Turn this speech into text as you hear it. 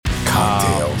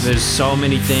There's so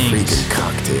many things. Freaking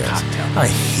cocktails. I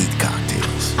hate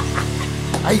cocktails.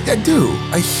 I do.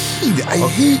 I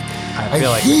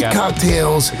hate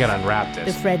cocktails. We gotta unwrap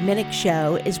this. The Fred Minnick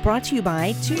Show is brought to you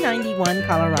by 291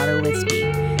 Colorado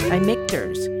Whiskey, by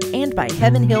Michter's, and by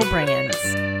Heaven Hill Brands.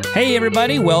 Hey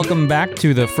everybody, welcome back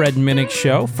to the Fred Minnick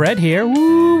Show. Fred here.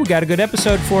 Woo, we got a good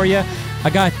episode for you.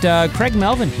 I got Craig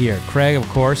Melvin here. Craig, of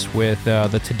course, with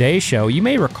the Today Show. You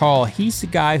may recall he's the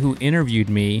guy who interviewed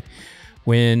me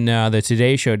when the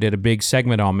Today Show did a big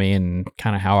segment on me and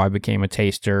kind of how I became a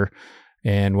taster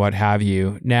and what have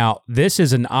you. Now, this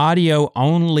is an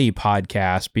audio-only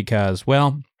podcast because,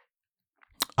 well,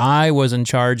 I was in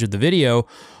charge of the video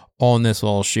on this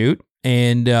little shoot,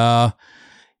 and yeah,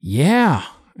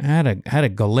 I had a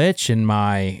glitch in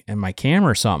my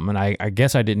camera or something, and I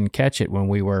guess I didn't catch it when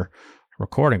we were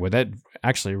recording, but that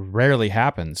actually rarely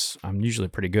happens. I'm usually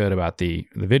pretty good about the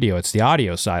video. It's the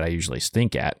audio side I usually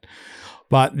stink at,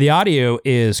 but the audio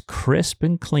is crisp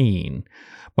and clean.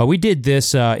 But we did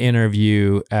this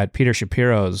interview at Peter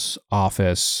Shapiro's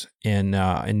office in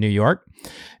New York,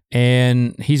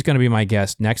 and he's going to be my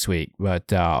guest next week.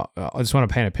 But I just want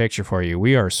to paint a picture for you.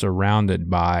 We are surrounded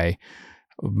by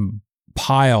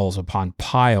piles upon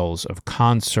piles of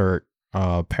concert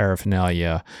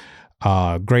paraphernalia,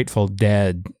 Grateful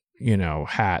Dead,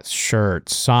 hats,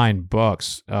 shirts, signed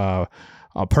books,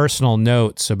 personal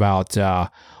notes about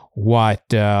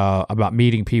about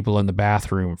meeting people in the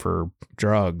bathroom for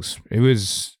drugs. It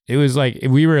was like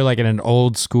we were like in an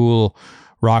old school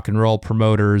rock and roll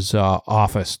promoter's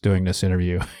office doing this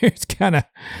interview. It's kind of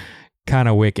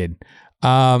wicked.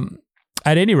 At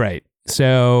any rate,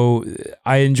 so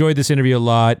I enjoyed this interview a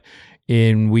lot,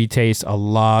 and we taste a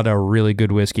lot of really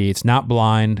good whiskey. It's not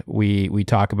blind. We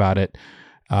talk about it.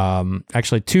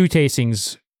 Actually, 2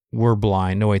 tastings were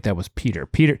blind. No, wait, that was Peter.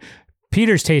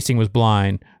 Peter's tasting was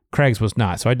blind. Craig's was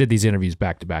not. So I did these interviews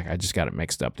back to back. I just got it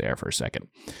mixed up there for a second.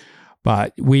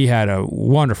 But we had a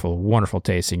wonderful, wonderful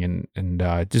tasting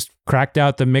and just cracked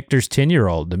out the Michter's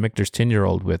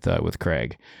 10-year-old with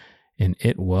Craig. And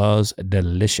it was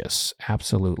delicious.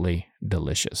 Absolutely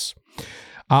delicious.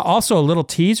 Also, a little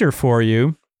teaser for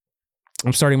you.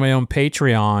 I'm starting my own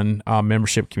Patreon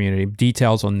membership community.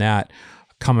 Details on that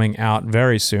coming out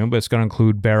very soon, but it's going to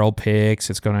include barrel picks.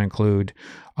 It's going to include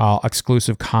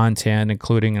exclusive content,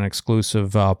 including an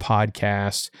exclusive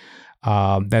podcast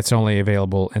that's only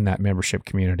available in that membership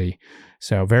community.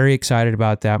 So very excited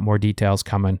about that. More details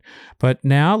coming. But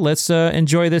now let's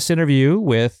enjoy this interview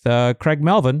with Craig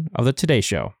Melvin of the Today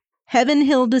Show. Heaven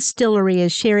Hill Distillery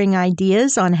is sharing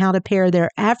ideas on how to pair their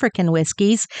African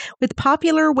whiskeys with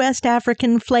popular West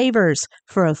African flavors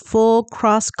for a full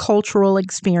cross-cultural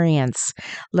experience.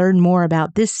 Learn more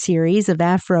about this series of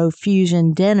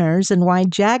Afro-fusion dinners and why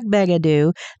Jack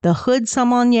Begadou, the Hood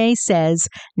Sommelier, says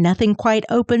nothing quite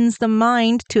opens the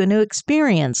mind to a new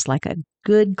experience like a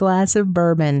good glass of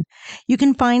bourbon. You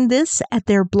can find this at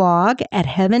their blog at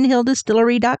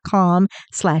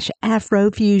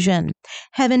heavenhilldistillery.com/Afrofusion.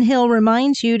 Heaven Hill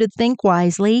reminds you to think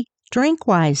wisely, drink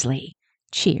wisely.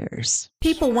 Cheers.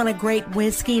 People want a great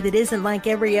whiskey that isn't like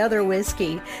every other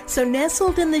whiskey. So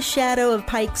nestled in the shadow of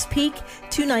Pikes Peak,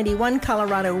 291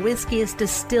 Colorado whiskey is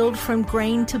distilled from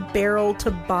grain to barrel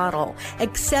to bottle.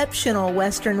 Exceptional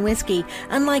Western whiskey,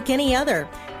 unlike any other.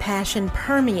 Passion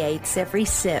permeates every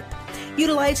sip.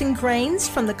 Utilizing grains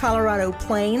from the Colorado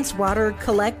Plains, water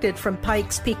collected from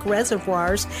Pikes Peak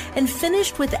reservoirs, and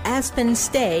finished with aspen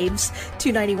staves,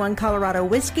 291 Colorado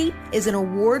whiskey is an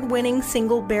award-winning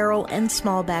single barrel and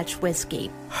small batch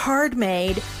whiskey. Hard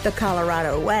made the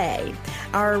Colorado way.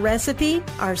 Our recipe,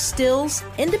 our stills,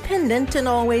 independent and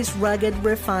always rugged,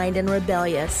 refined, and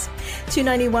rebellious.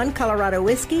 291 Colorado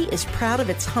whiskey is proud of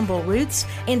its humble roots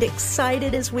and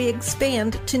excited as we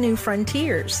expand to new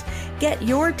frontiers. Get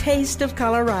your taste of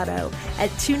Colorado at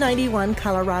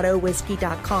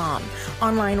 291coloradowhiskey.com.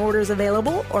 Online orders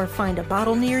available or find a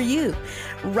bottle near you.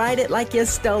 Ride it like you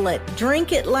stole it.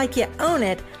 Drink it like you own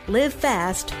it. Live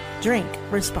fast. Drink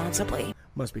responsibly.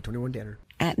 Must be 21 Danner.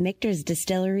 At Michter's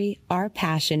Distillery, our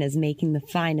passion is making the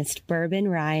finest bourbon,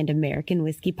 rye, and American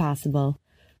whiskey possible.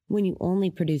 When you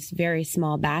only produce very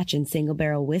small batch and single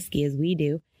barrel whiskey as we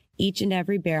do, each and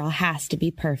every barrel has to be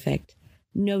perfect.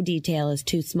 No detail is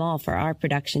too small for our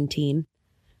production team.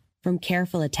 From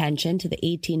careful attention to the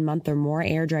 18-month or more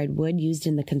air-dried wood used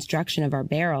in the construction of our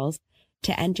barrels,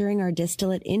 to entering our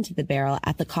distillate into the barrel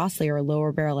at the costlier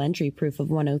lower barrel entry proof of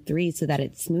 103 so that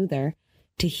it's smoother,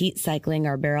 to heat cycling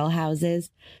our barrel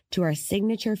houses, to our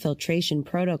signature filtration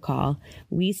protocol,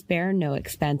 we spare no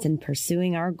expense in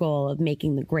pursuing our goal of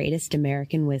making the greatest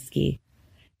American whiskey.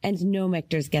 And no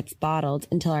Michter's gets bottled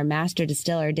until our master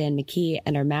distiller, Dan McKee,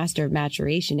 and our master of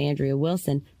maturation, Andrea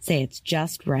Wilson, say it's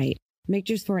just right.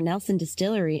 Michter's Fort Nelson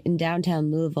Distillery in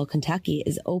downtown Louisville, Kentucky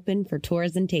is open for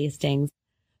tours and tastings.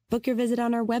 Book your visit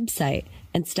on our website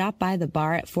and stop by the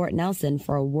bar at Fort Nelson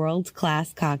for a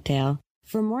world-class cocktail.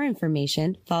 For more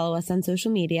information, follow us on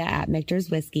social media at Michter's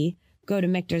Whiskey, go to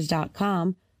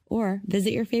Michters.com, or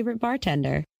visit your favorite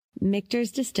bartender.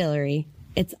 Michter's Distillery.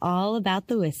 It's all about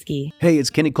the whiskey. Hey, it's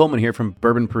Kenny Coleman here from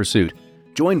Bourbon Pursuit.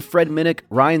 Join Fred Minnick,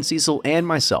 Ryan Cecil, and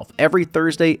myself every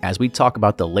Thursday as we talk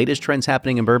about the latest trends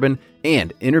happening in bourbon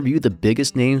and interview the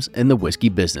biggest names in the whiskey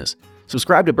business.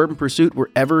 Subscribe to Bourbon Pursuit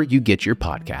wherever you get your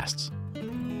podcasts.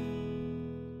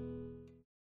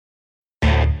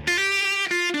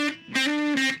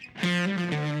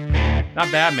 Not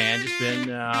bad, man. Just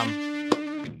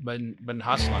been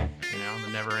hustling. You know,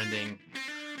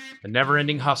 the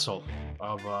never-ending hustle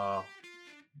of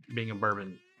being a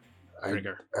bourbon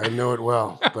drinker. I know it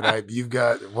well, but you've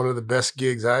got one of the best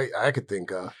gigs I could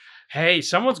think of. Hey,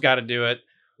 someone's got to do it.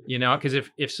 You know, because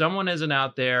if someone isn't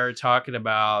out there talking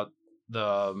about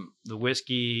the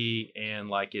whiskey and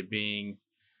like it being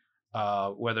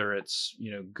whether it's,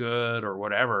 you know, good or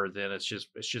whatever, then it's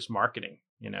just marketing,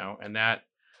 you know, and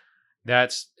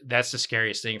that's the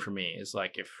scariest thing for me is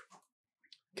like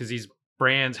because these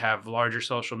brands have larger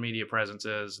social media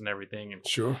presences and everything, and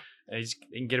sure, they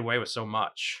can get away with so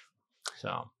much.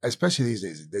 So especially these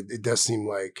days, it does seem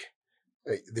like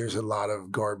there's a lot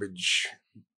of garbage,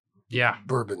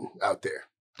 bourbon out there.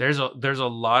 There's a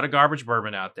lot of garbage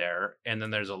bourbon out there, and then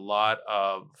there's a lot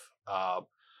of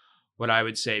what I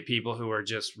would say people who are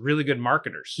just really good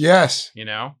marketers. Yes, you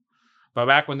know. But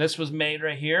back when this was made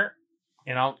right here,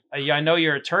 and I know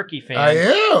you're a turkey fan. I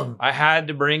am. I had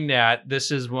to bring that. This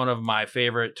is one of my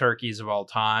favorite turkeys of all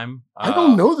time. I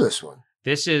don't know this one.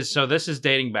 This is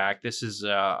dating back. This is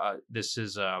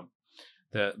the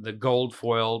gold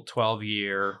foil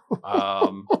 12-year.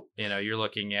 You know, you're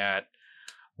looking at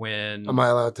when. Am I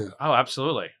allowed to? Oh,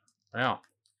 absolutely. Yeah.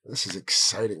 This is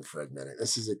exciting, Fred Minnick.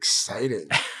 This is exciting.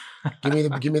 give me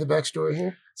the backstory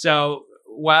here. So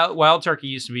Wild Turkey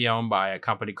used to be owned by a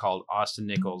company called Austin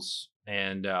Nichols,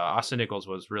 and Austin Nichols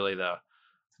was really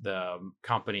the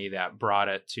company that brought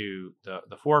it to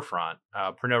the forefront.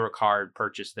 Pernod Ricard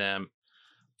purchased them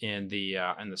in the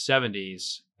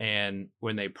 70s, and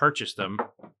when they purchased them,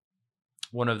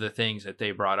 one of the things that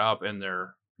they brought up in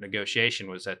their negotiation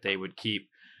was that they would keep.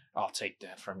 I'll take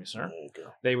that from you, sir. There you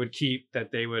go.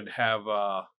 They would have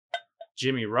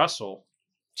Jimmy Russell.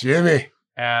 Jimmy.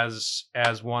 As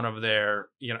one of their,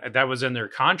 you know, that was in their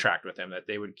contract with them that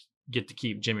they would get to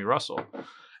keep Jimmy Russell. And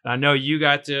I know you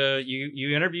got to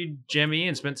you interviewed Jimmy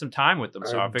and spent some time with him,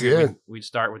 so I figured we'd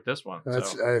start with this one.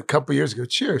 That's a couple years ago.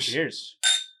 Cheers. Cheers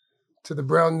to the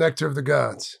brown nectar of the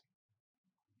gods.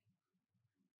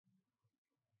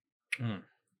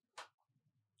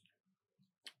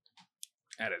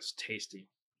 That is tasty.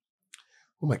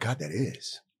 Oh my God, that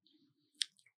is.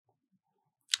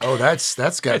 Oh,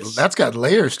 that's got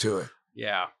layers to it.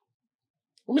 Yeah.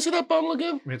 Let me see that bottle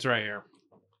again. It's right here.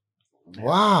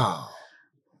 Wow.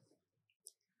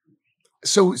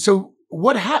 So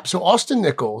what happened? So Austin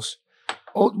Nichols.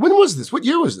 Oh, when was this? What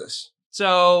year was this?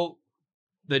 So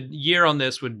the year on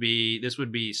this would be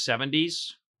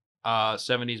 70s,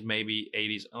 70s maybe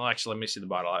 80s. Oh, actually, let me see the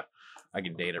bottle. I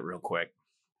can date it real quick.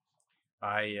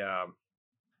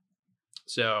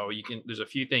 So there's a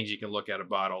few things you can look at a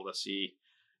bottle to see.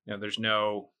 You know, there's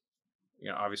no, you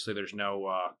know, obviously there's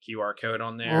no QR code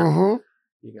on there. Mm-hmm.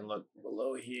 You can look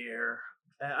below here.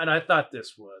 And I thought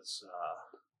this was,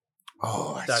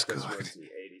 that's good. This was the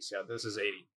 80s. Yeah, this is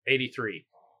 83.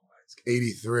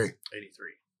 83. 83.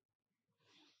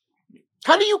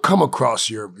 How do you come across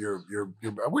your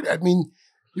I mean,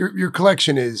 your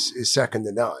collection is second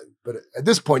to none, but at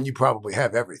this point you probably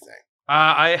have everything.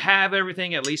 I have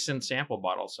everything, at least in sample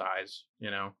bottle size.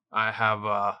 You know, I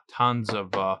have tons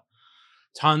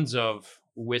of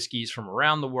whiskeys from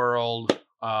around the world.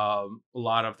 A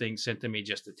lot of things sent to me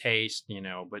just to taste, you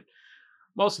know, but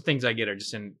most of the things I get are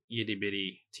just in itty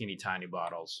bitty, teeny tiny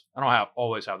bottles. I don't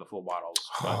always have the full bottles,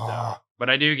 but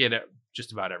I do get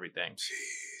just about everything.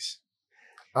 Jeez.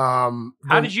 How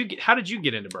did you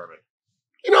get into bourbon?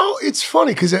 You know, it's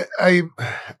funny because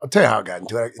I'll tell you how I got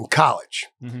into it. In college,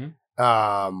 mm-hmm.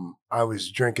 I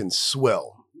was drinking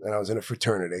swill, and I was in a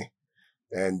fraternity,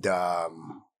 and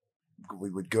we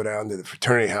would go down to the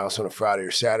fraternity house on a Friday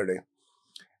or Saturday,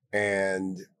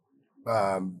 and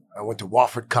I went to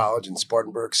Wofford College in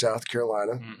Spartanburg, South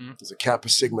Carolina. Mm-hmm. There's a Kappa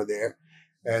Sigma there,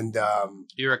 and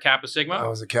you're a Kappa Sigma. I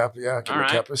was a Kappa,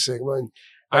 Kappa Sigma,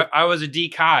 I was a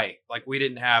dekai. Like we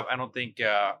didn't have. I don't think.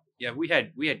 We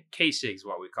had K-Sigs,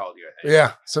 what we called you. I think.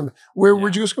 Yeah.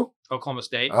 Where'd you go to school? Oklahoma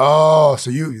State. Oh,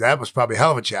 so that was probably a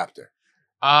hell of a chapter.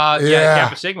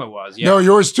 Kappa Sigma was. Yeah. No,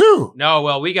 yours too. No,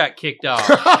 well, we got kicked off.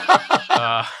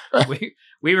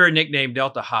 We were nicknamed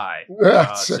Delta High.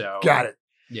 So got it.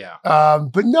 Yeah.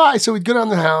 But no, so we'd go down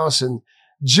the house, and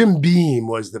Jim Beam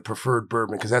was the preferred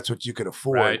bourbon because that's what you could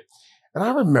afford. Right. And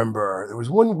I remember there was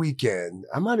one weekend,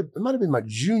 it might have been my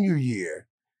junior year,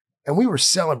 and we were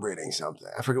celebrating something.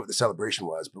 I forget what the celebration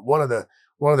was, but one of the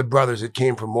brothers that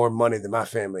came from more money than my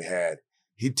family had,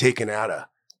 he'd taken out a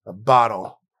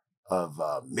bottle of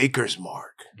Maker's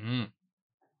Mark. I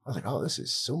was like, oh, this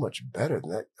is so much better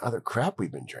than that other crap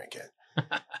we've been drinking.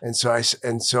 and so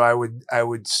I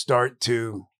would start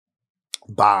to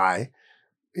buy,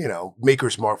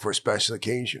 Maker's Mark for a special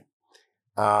occasion.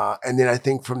 And then I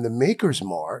think from the Maker's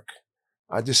Mark,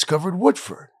 I discovered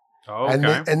Woodford. Oh,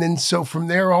 okay. And then so from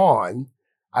there on,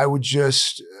 I would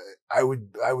just, I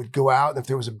would go out, and if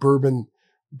there was a bourbon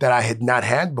that I had not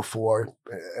had before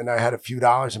and I had a few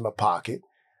dollars in my pocket,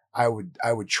 I would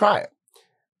try it.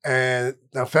 And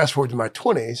now fast forward to my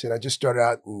 20s, and I just started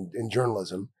out in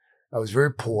journalism. I was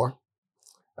very poor.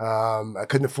 I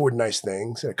couldn't afford nice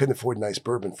things, and I couldn't afford nice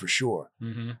bourbon for sure.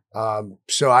 Mm-hmm.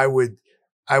 So I would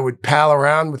pal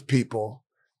around with people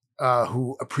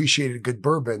who appreciated good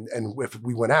bourbon, and if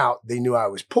we went out, they knew I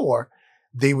was poor.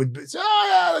 They would say, "Oh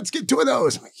yeah, let's get 2 of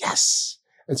those." I'm like, yes.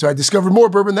 And so I discovered more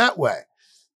bourbon that way.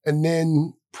 And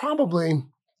then probably,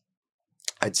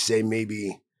 I'd say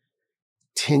maybe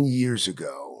 10 years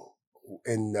ago,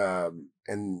 in a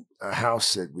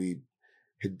house that we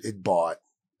had bought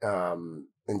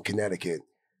in Connecticut,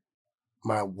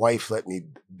 my wife let me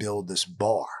build this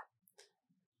bar,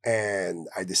 and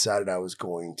I decided I was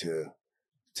going to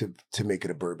make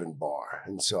it a bourbon bar.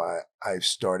 And so I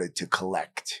started to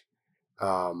collect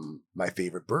my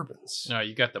favorite bourbons. No,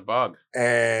 you got the bug.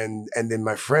 And then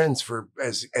my friends,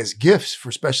 as gifts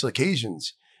for special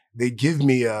occasions, they'd give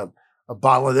me a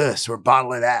bottle of this or a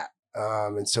bottle of that.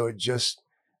 And so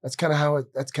that's kind of how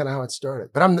it started.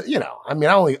 But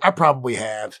I probably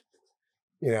have,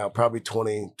 probably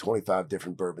 20, 25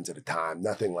 different bourbons at a time.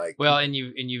 Nothing like. Well, and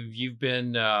you've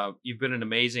been an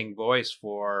amazing voice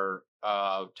for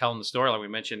telling the story. Like we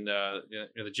mentioned,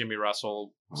 the Jimmy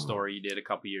Russell story you did a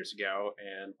couple years ago,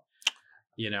 and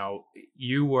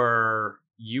you were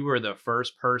the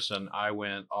first person I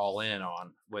went all in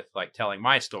on with like telling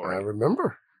my story. I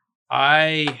remember.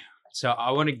 So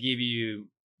I want to give you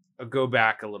go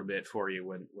back a little bit for you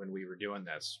when we were doing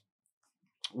this.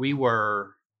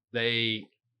 They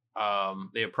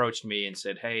approached me and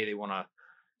said, hey, they want to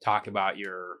talk about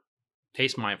your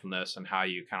taste mindfulness and how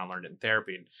you kind of learned it in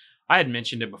therapy. And I had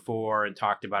mentioned it before and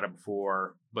talked about it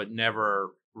before, but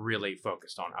never really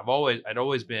focused on it. I'd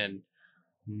always been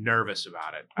nervous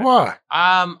about it. Why?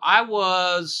 I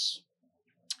was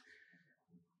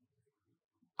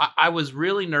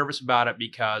really nervous about it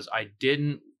because I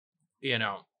didn't,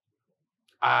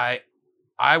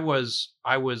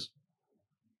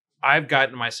 I've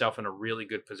gotten myself in a really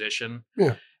good position.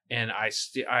 Yeah. And I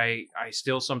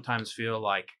still sometimes feel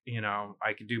like,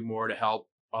 I could do more to help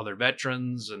other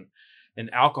veterans, and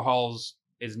alcohols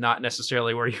is not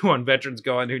necessarily where you want veterans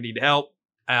going who need help.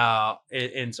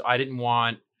 And so I didn't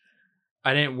want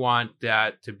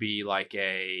that to be like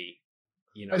a,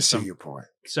 I see your point.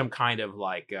 Some kind of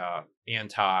like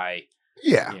anti,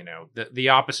 yeah, the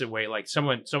opposite way. Like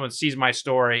someone sees my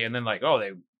story and then like, oh,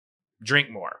 they drink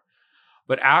more.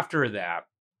 But after that,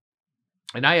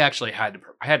 and I actually had to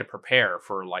prepare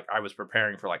for like, I was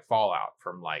preparing for like fallout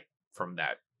from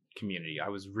that community. I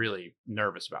was really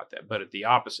nervous about that. But the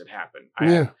opposite happened.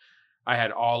 I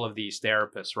had all of these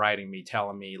therapists writing me,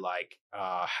 telling me like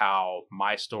how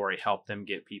my story helped them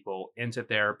get people into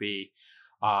therapy.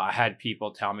 I had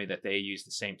people tell me that they used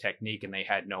the same technique and they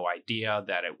had no idea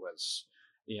that it was,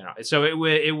 so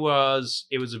it was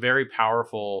very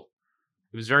powerful.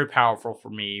 It was very powerful for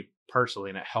me personally,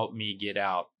 and it helped me get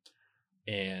out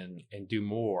and do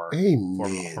more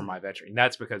for my veteran. And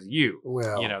that's because of you.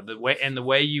 Well, the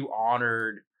way you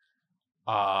honored,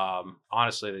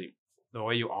 honestly, the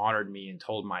way you honored me and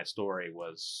told my story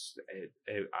was,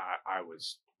 I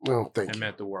was. Well, thank you. It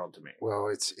meant the world to me. Well,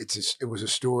 it was a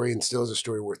story and still is a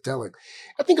story worth telling.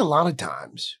 I think a lot of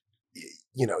times,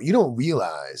 you don't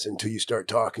realize until you start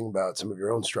talking about some of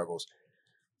your own struggles,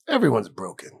 everyone's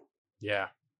broken. Yeah.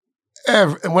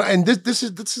 And this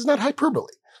is not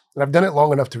hyperbole. And I've done it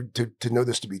long enough to know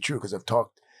this to be true, because I've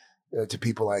talked to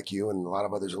people like you and a lot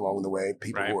of others along the way,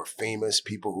 people who are famous,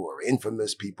 people who are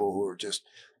infamous, people who are just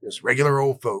regular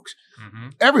old folks. Mm-hmm.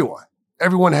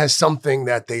 everyone has something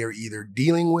that they are either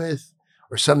dealing with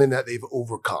or something that they've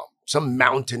overcome, some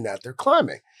mountain that they're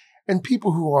climbing. And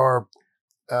people who are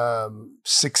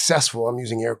successful, I'm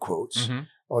using air quotes,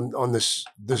 on this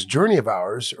journey of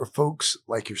ours are folks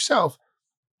like yourself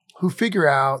who figure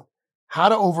out how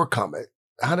to overcome it,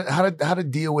 how to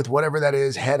deal with whatever that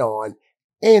is head on,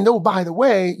 and oh, by the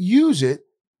way, use it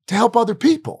to help other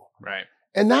people. Right.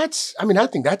 And I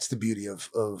think that's the beauty of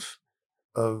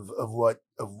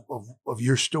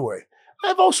your story.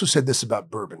 I've also said this about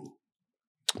bourbon.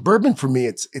 Bourbon for me,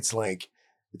 it's like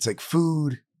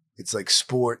food, it's like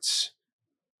sports.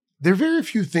 There are very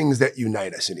few things that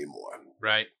unite us anymore.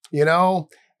 Right. You know?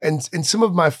 And some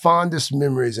of my fondest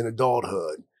memories in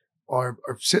adulthood are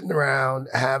sitting around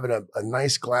having a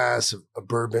nice glass of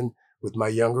bourbon with my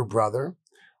younger brother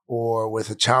or with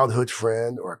a childhood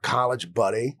friend or a college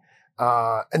buddy.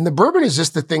 And the bourbon is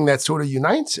just the thing that sort of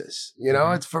unites us. You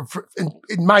know, it's for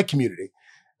in my community,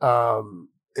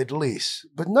 at least.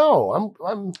 But no,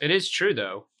 I'm. It is true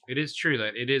though. It is true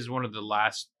that it is one of the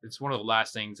last. It's one of the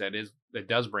last things that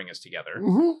does bring us together.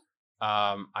 Mm-hmm.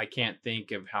 I can't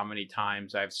think of how many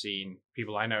times I've seen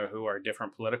people I know who are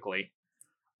different politically,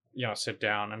 sit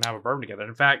down and have a bourbon together.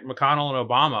 In fact, McConnell and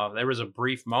Obama, there was a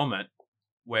brief moment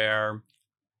where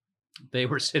they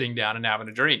were sitting down and having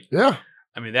a drink. Yeah.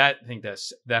 I mean, that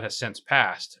has since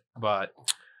passed, but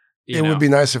it would be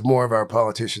nice if more of our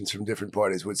politicians from different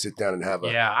parties would sit down and have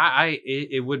a. Yeah,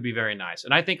 it would be very nice.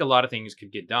 And I think a lot of things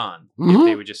could get done if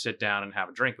they would just sit down and have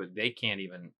a drink, but they can't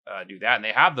even do that. And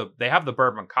they have the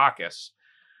Bourbon Caucus,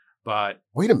 but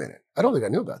wait a minute. I don't think I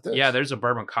knew about this. Yeah, there's a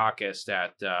Bourbon Caucus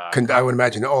that I would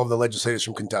imagine all of the legislators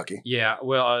from Kentucky. Yeah,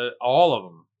 well, all of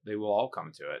them. They will all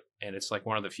come to it. And it's like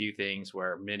one of the few things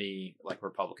where many like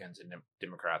Republicans and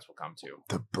Democrats will come to.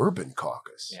 The Bourbon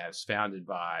Caucus. Yeah, it's founded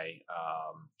by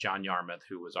John Yarmouth,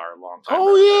 who was our longtime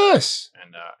yes.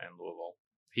 And Louisville.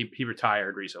 He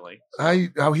retired recently.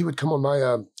 How he would come on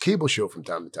my cable show from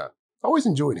time to time. I always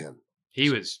enjoyed him.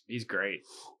 He's great.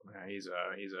 He's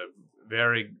a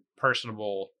very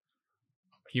personable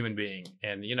human being,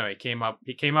 and he came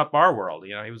up our world.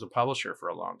 He was a publisher for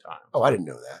a long time. Oh, I didn't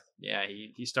know that. Yeah,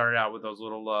 he started out with those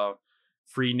little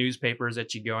free newspapers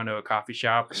that you go into a coffee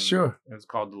shop. Sure, it was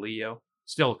called the Leo,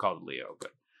 still called the Leo,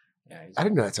 but yeah, I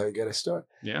didn't know that's how you got to start.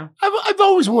 Yeah, I've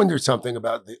always wondered something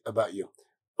about you.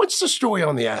 What's the story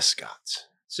on the Ascots?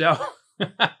 So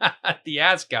the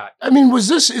Ascot. I mean,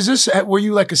 were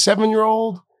you like a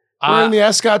 7-year-old wearing the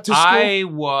Ascot to school? I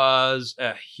was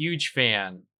a huge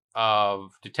fan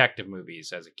of detective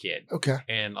movies as a kid. Okay.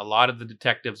 And a lot of the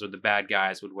detectives or the bad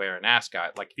guys would wear an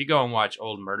ascot. Like if you go and watch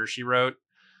old Murder, She Wrote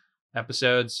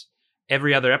episodes,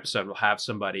 every other episode will have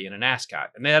somebody in an ascot.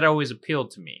 And that always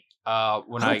appealed to me.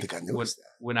 When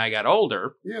I got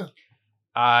older, yeah,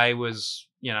 I was,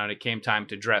 and it came time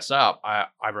to dress up. I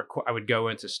would go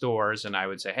into stores and I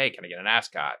would say, "Hey, can I get an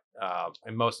ascot?"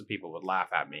 And most of the people would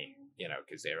laugh at me.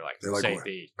 Because they were like,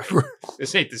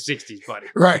 this ain't the 60s, buddy.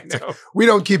 Right. We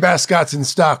don't keep ascots in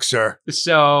stock, sir.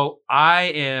 So I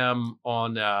am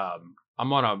on,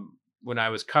 when I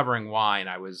was covering wine,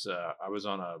 I was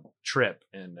on a trip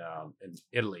in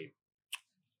Italy,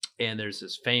 and there's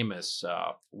this famous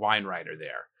wine writer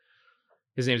there.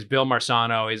 His name is Bill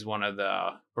Marsano. He's one of the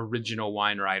original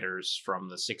wine writers from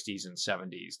the 60s and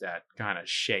 70s that kind of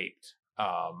shaped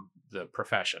the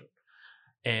profession.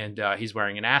 And he's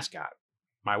wearing an ascot.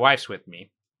 My wife's with me,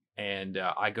 and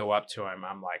I go up to him.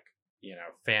 I'm like,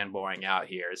 fanboying out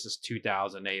here. This is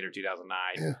 2008 or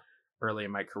 2009, early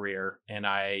in my career. And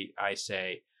I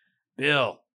say,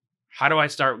 Bill, how do I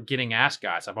start getting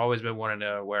ascots? I've always been wanting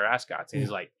to wear ascots. And he's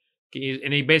like,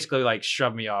 he basically like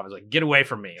shoved me off. He's like, get away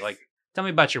from me. Like, tell me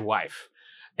about your wife.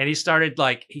 And he started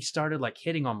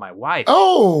hitting on my wife.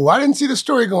 Oh, I didn't see the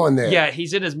story going there. Yeah,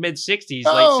 he's in his mid-60s, late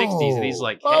 60s, and he's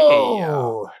like,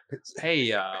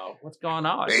 hey, what's going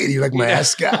on? Hey, do you like my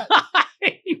ascot?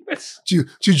 Did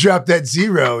you drop that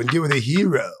zero and get with a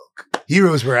hero?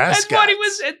 Heroes were ascots.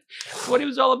 That's what he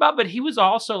was all about. But he was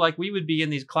also like, we would be in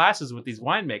these classes with these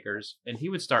winemakers, and he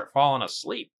would start falling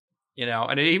asleep.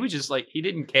 And he was just like, he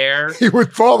didn't care. He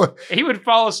would fall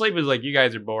asleep. He was like, you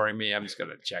guys are boring me. I'm just going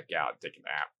to check out and take a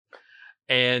nap.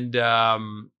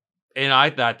 And I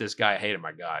thought this guy hated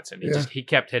my guts. And he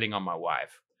kept hitting on my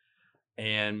wife.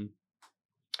 And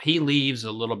he leaves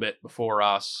a little bit before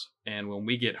us. And when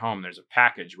we get home, there's a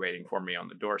package waiting for me on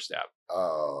the doorstep.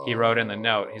 Oh. He wrote in the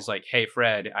note, he's like, hey,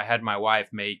 Fred, I had my wife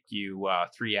make you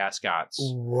 3 ascots.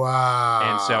 Wow.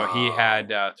 And so he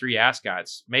had 3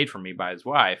 ascots made for me by his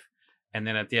wife. And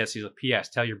then at the end, he's like, P.S.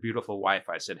 Tell your beautiful wife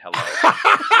I said hello.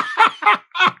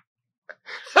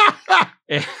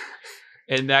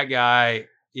 and that guy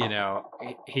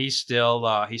he's still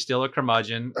a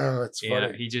curmudgeon. Oh, that's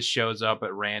funny. He just shows up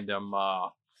at random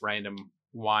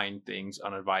wine things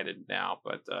uninvited now.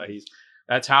 But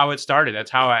that's how it started.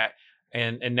 That's how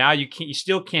and now you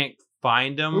still can't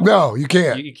find them. No, you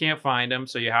can't. You can't find them,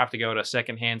 so you have to go to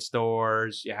secondhand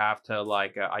stores. You have to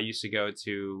I used to go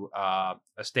to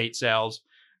estate sales.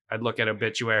 I'd look at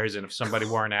obituaries, and if somebody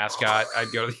wore an ascot, I'd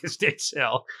go to the estate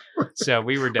sale. So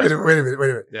we were desperate. Wait a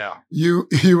minute. Yeah. You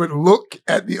would look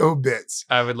at the obits.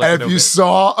 I would look and at if you obits.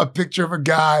 saw a picture of a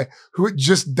guy who had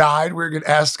just died wearing an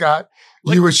ascot,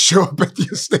 you would show up at the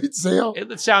estate sale.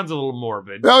 It sounds a little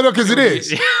morbid. No, because it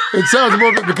is. It sounds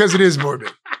morbid because it is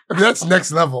morbid. I mean, that's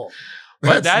next level.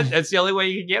 But that's the only way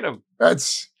you can get them.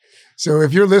 So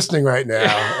if you're listening right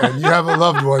now and you have a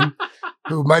loved one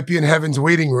who might be in heaven's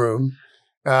waiting room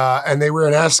and they wear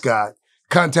an ascot,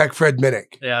 contact Fred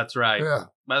Minnick. Yeah, that's right. Yeah.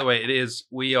 By the way,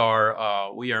 we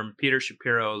are in Peter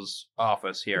Shapiro's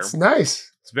office here. It's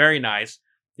nice. It's very nice.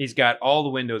 He's got all the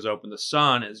windows open. The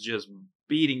sun is just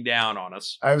beating down on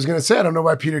us. I was going to say, I don't know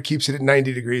why Peter keeps it at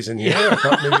 90 degrees in here. I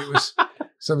thought maybe it was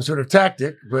some sort of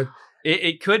tactic, but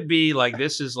it could be like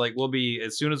this is like we'll be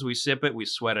as soon as we sip it, we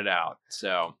sweat it out.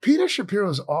 So Peter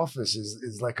Shapiro's office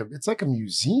is like a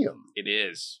museum. it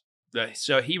is.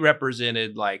 So he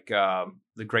represented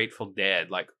the Grateful Dead,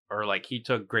 he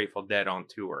took Grateful Dead on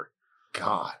tour.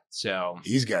 God, So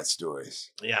he's got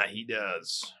stories. yeah, he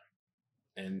does.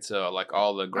 And so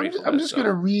all the Grateful I'm Dead just stuff. going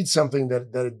to read something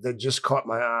that just caught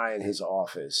my eye in his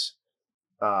office.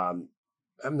 I'm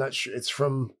not sure. It's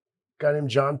from a guy named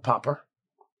John Popper.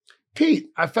 Pete,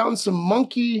 I found some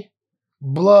monkey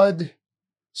blood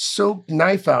soaked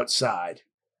knife outside.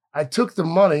 I took the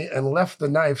money and left the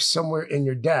knife somewhere in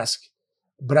your desk,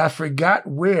 but I forgot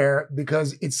where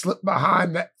because it slipped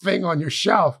behind that thing on your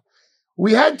shelf.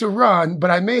 We had to run,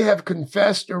 but I may have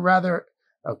confessed or rather,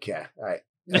 okay, all right.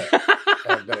 Yeah,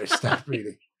 I better stop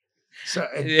reading. So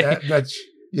that's,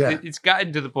 yeah. It's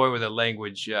gotten to the point where the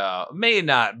language may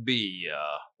not be.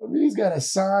 I mean, he's got a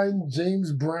signed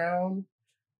James Brown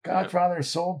Godfather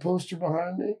Soul poster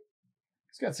behind me.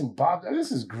 He's got some Bob.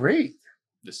 This is great.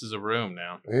 This is a room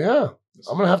now. Yeah.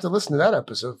 I'm going to have to listen to that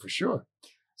episode for sure.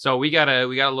 So we got a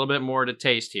little bit more to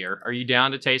taste here. Are you down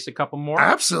to taste a couple more?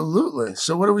 Absolutely.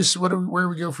 So where do we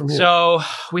go from here? So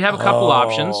we have a couple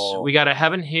options. We got a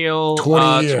Heaven Hill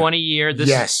 20 year.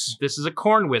 This is a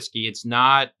corn whiskey. It's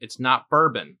not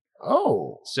bourbon.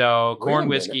 Oh. So corn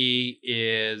whiskey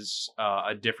is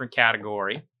a different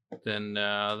category than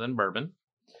bourbon.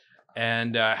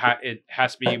 And it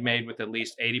has to be made with at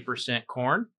least 80%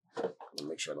 corn. Let me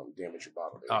make sure I don't damage your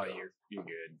bottle. Oh, you're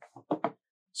good.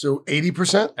 So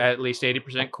 80%? At least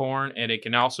 80% corn, and it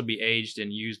can also be aged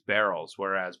in used barrels,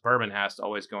 whereas bourbon has to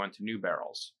always go into new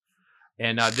barrels.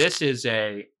 And this is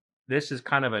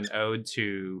kind of an ode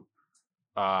to,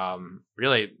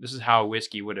 really, this is how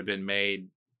whiskey would have been made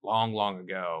long, long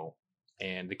ago.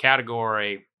 And the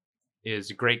category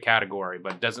is a great category,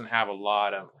 but it doesn't have a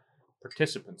lot of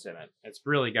participants in it. It's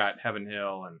really got Heaven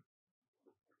Hill,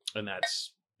 and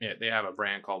that's it. They have a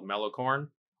brand called Mellow Corn.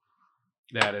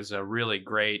 That is a really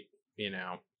great,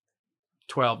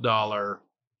 $12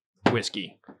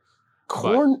 whiskey.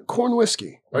 Corn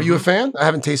whiskey. Are you a fan? I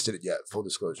haven't tasted it yet. Full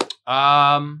disclosure.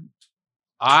 I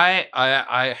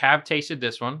have tasted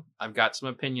this one. I've got some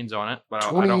opinions on it, but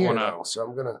I don't want to. So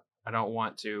I'm gonna. I don't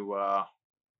want to. I'll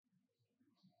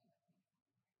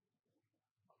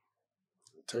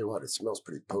tell you what, it smells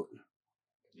pretty potent.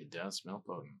 It does smell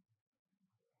potent.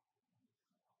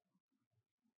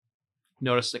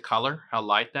 Notice the color, how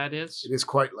light that is. It is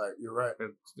quite light. You're right.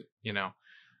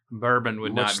 Bourbon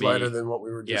would not be lighter than what we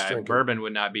were just drinking. Bourbon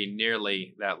would not be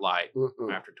nearly that light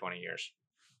after 20 years.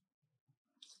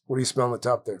 What do you smell on the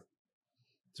top there?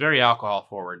 It's very alcohol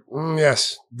forward.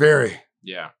 Yes, very.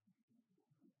 Yeah.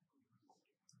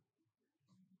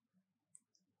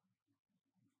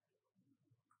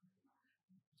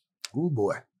 Oh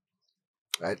boy.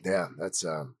 That's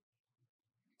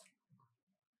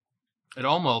It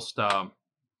almost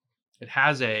it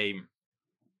has a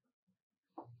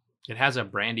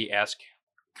brandy-esque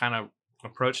kind of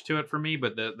approach to it for me,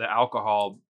 but the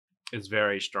alcohol is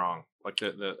very strong. Like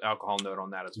the alcohol note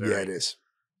on that is very, it is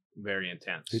very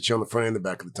intense. Hits you on the front and the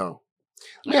back of the tongue.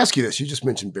 Let me ask you this: you just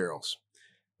mentioned barrels.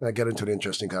 I got into an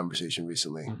interesting conversation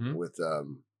recently with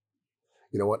you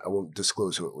know what? I won't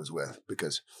disclose who it was with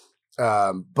because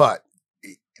but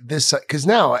this because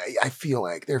now I feel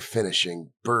like they're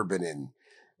finishing bourbon in,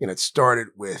 it started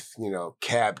with,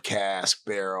 cab cask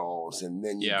barrels, and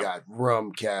then you got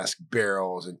rum cask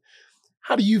barrels. And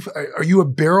how do you, are you a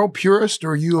barrel purist,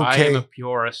 or are you okay? I am a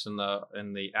purist in the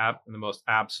most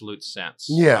absolute sense.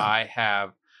 Yeah. I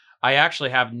have I actually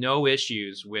have no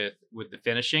issues with the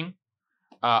finishing.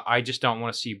 I just don't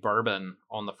want to see bourbon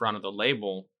on the front of the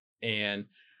label. And,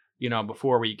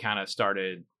 before we kind of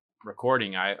started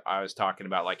recording, I was talking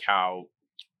about like how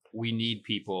we need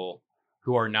people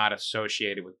who are not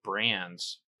associated with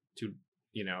brands to,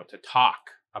 to talk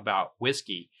about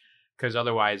whiskey, because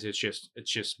otherwise it's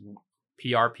just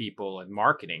PR people and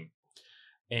marketing,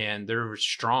 and they're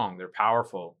strong, they're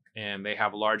powerful, and they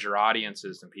have larger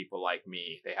audiences than people like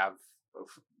me. They have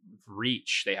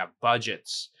reach, they have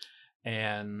budgets,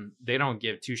 and they don't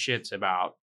give two shits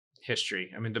about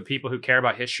history. I mean, the people who care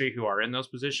about history who are in those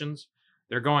positions,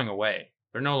 they're going away.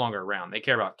 They're no longer around. They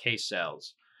care about case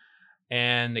sales,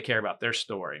 and they care about their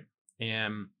story.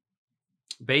 And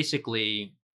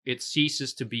basically, it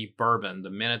ceases to be bourbon the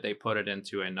minute they put it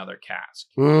into another cask.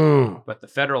 But the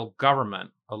federal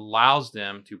government allows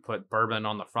them to put bourbon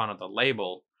on the front of the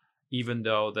label, even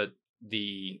though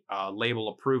the label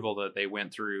approval that they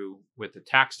went through with the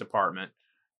tax department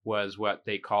was what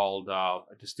they called a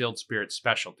distilled spirit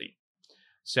specialty.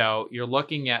 So you're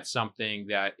looking at something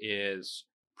that is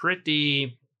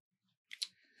pretty,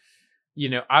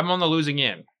 I'm on the losing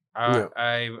end.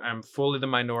 I'm fully the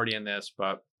minority in this,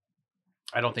 but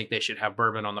I don't think they should have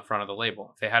bourbon on the front of the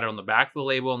label. If they had it on the back of the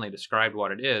label and they described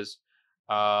what it is,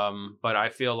 but I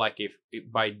feel like if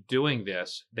by doing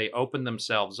this, they open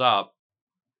themselves up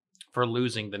for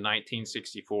losing the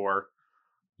 1964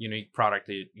 Unique Product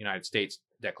of the United States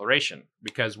Declaration,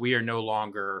 because we are no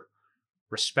longer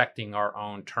respecting our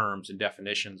own terms and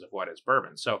definitions of what is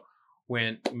bourbon. So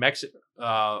when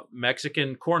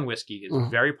Mexican corn whiskey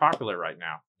is very popular right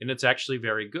now, and it's actually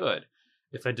very good.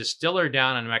 If a distiller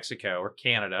down in Mexico or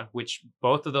Canada, which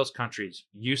both of those countries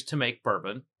used to make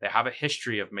bourbon, they have a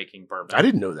history of making bourbon. I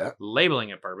didn't know that. Labeling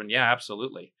it bourbon. Yeah,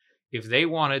 absolutely. If they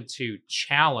wanted to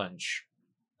challenge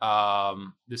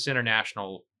this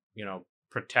international,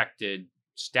 protected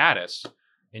status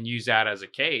and use that as a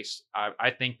case,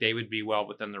 I think they would be well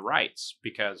within the rights,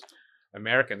 because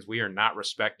Americans, we are not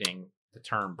respecting the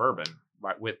term bourbon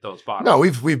with those bottles. No,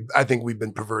 I think we've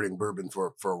been perverting bourbon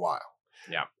for a while.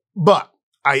 Yeah. But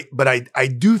I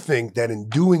do think that in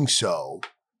doing so,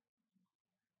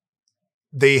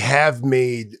 they have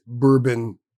made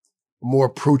bourbon more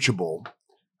approachable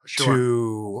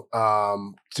to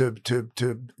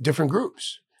different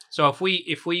groups. So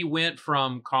if we went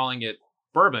from calling it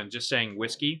bourbon, just saying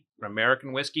whiskey,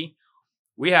 American whiskey,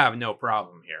 we have no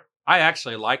problem here. I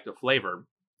actually like the flavor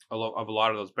of a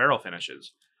lot of those barrel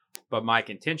finishes, but my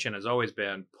contention has always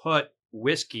been put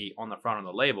whiskey on the front of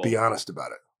the label. Be honest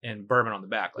about it. And bourbon on the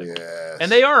back label. Yes.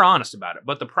 And they are honest about it.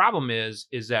 But the problem is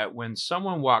that when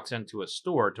someone walks into a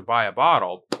store to buy a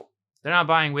bottle, they're not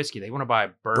buying whiskey. They want to buy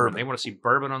bourbon. They want to see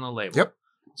bourbon on the label. Yep.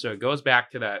 So it goes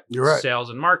back to that sales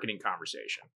and marketing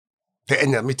conversation.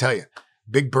 And let me tell you,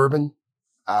 big bourbon,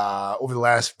 over the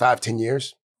last 5-10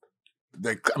 years,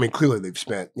 clearly they've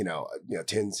spent,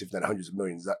 tens, if not hundreds of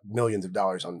millions of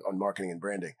dollars on marketing and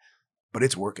branding, but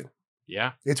it's working.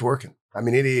 Yeah. It's working.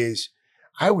 It is.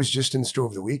 I was just in the store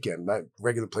over the weekend, my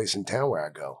regular place in town where I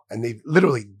go, and they've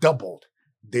literally doubled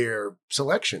their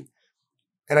selection.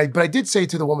 But I did say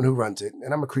to the woman who runs it,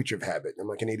 and I'm a creature of habit. I'm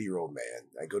like an 80-year-old man.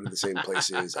 I go to the same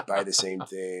places. I buy the same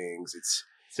things. It's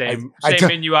same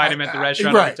menu item at the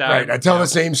restaurant. Right, all the time. Right. I tell the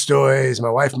same stories. My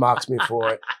wife mocks me for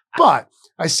it. But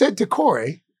I said to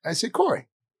Corey, Corey,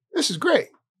 this is great.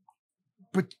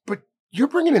 But you're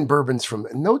bringing in bourbons from,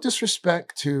 no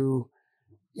disrespect to,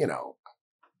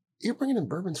 you're bringing in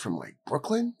bourbons from like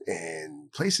Brooklyn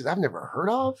and places I've never heard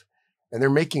of, and they're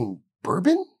making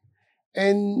bourbon.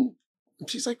 And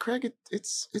she's like, Craig,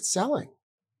 it's selling.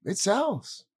 It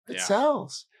sells. It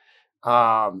sells.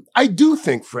 I do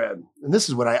think, Fred, and this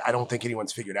is what I don't think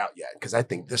anyone's figured out yet, because I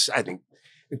think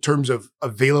in terms of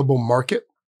available market,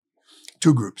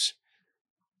 two groups.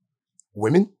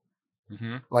 Women.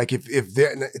 Mm-hmm. Like if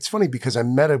they're, it's funny because I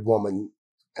met a woman,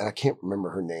 and I can't remember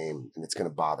her name, and it's going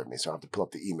to bother me, so I'll have to pull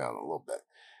up the email in a little bit.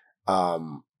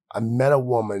 I met a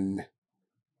woman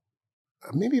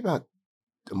maybe about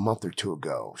a month or two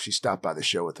ago. She stopped by the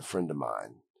show with a friend of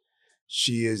mine.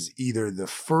 She is either the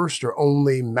first or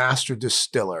only master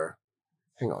distiller.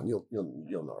 Hang on, you'll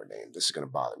know her name. This is going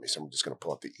to bother me, so I'm just going to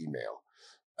pull up the email.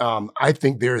 I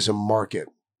think there is a market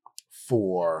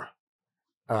for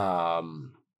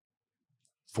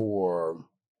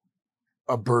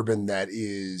a bourbon that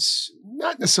is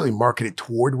not necessarily marketed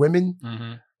toward women,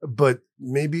 mm-hmm. but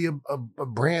maybe a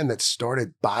brand that's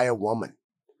started by a woman.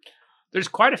 There's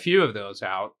quite a few of those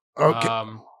out. Okay.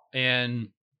 And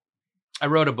I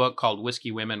wrote a book called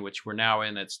Whiskey Women, which we're now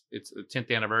in. It's the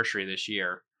 10th anniversary this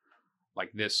year,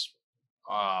 like this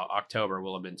October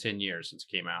will have been 10 years since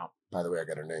it came out. By the way, I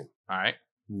got her name. All right.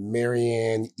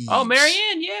 Marianne Eves. Oh,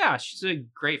 Marianne. Yeah. She's a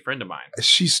great friend of mine.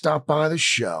 She stopped by the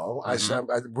show. Mhm.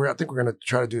 I think we're going to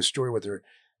try to do a story with her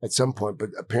at some point, but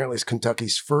apparently it's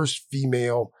Kentucky's first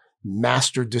female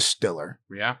master distiller.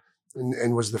 Yeah.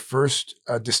 And was the first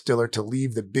distiller to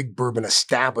leave the big bourbon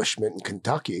establishment in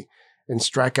Kentucky and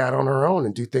strike out on her own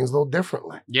and do things a little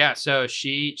differently. Yeah. So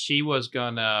she was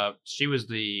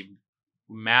the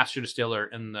master distiller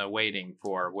in the waiting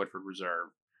for Woodford Reserve.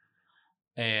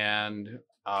 And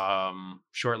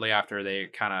shortly after they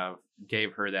kind of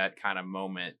gave her that kind of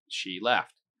moment, she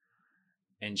left.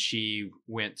 And she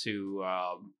went to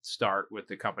start with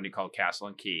a company called Castle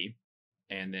and Key.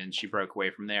 And then she broke away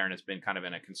from there and has been kind of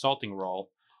in a consulting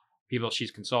role. People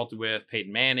she's consulted with,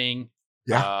 Peyton Manning,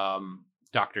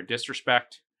 Dr.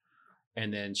 Disrespect.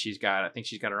 And then I think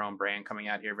she's got her own brand coming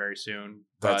out here very soon.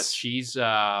 But she's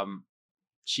the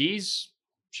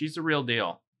real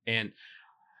deal. And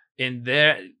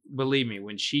there, believe me,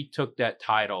 when she took that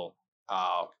title,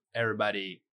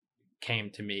 everybody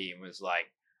came to me and was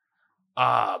like,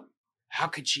 how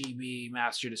could she be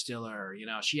master distiller? You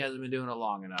know, she hasn't been doing it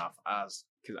long enough.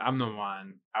 Because I'm the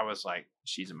one, I was like,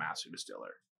 she's a master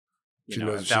distiller. You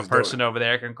know, if that person over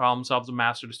there can call themselves a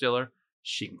master distiller,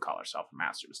 she can call herself a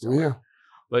master distiller. Yeah.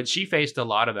 But she faced a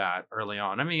lot of that early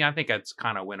on. I mean, I think that's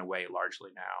kind of went away largely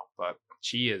now, but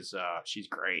she's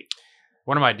great.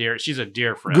 One of my she's a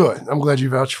dear friend. Good. I'm glad you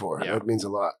vouched for her. Yeah. That means a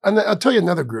lot. And I'll tell you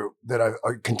another group that I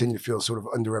continue to feel sort of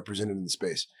underrepresented in the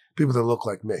space. People that look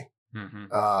like me.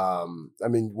 Mm-hmm. I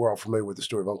mean, we're all familiar with the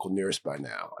story of Uncle Nearest by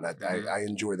now, and I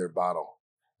enjoy their bottle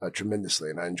tremendously,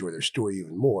 and I enjoy their story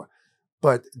even more.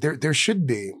 But there should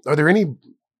be. Are there any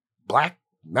black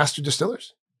master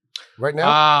distillers right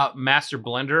now? Master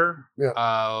blender.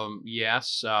 Yeah.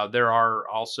 Yes. There are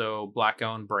also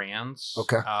black-owned brands.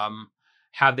 Okay.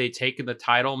 Have they taken the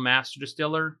title master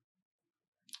distiller?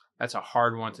 That's a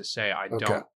hard one to say. I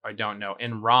don't know.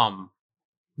 In rum,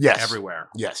 yes, everywhere.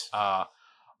 Yes.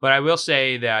 But I will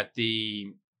say that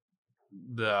the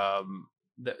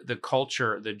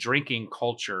culture, the drinking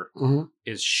culture, mm-hmm.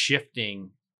 is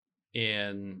shifting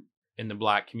in the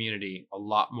black community a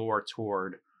lot more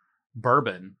toward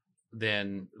bourbon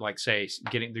than, like, say,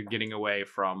 they're getting away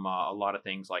from a lot of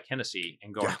things like Hennessy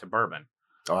and going to bourbon.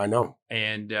 Oh, I know.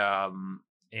 And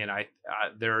I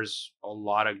there's a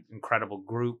lot of incredible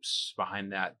groups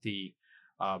behind that. The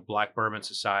Black Bourbon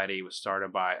Society was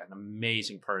started by an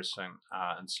amazing person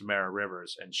in Samara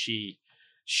Rivers, and she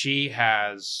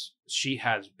has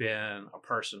been a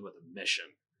person with a mission.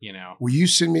 You know, will you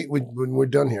send me when we're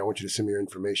done here? I want you to send me your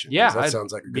information. Yeah, that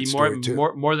sounds like a good story too.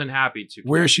 More than happy to.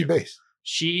 Where is she based?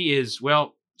 She's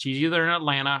either in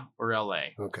Atlanta or LA.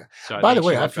 Okay. So by the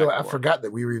way, I forgot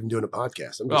that we were even doing a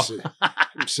podcast.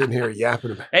 I'm sitting here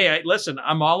yapping about. Hey, listen,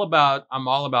 I'm all about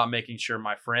making sure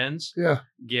my friends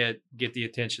get the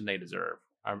attention they deserve.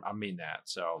 I mean that.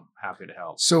 So happy to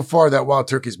help. So far, that Wild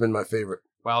Turkey's been my favorite.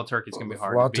 Wild Turkey's gonna be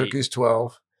hard. Wild to beat. Turkey's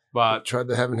 12. But tried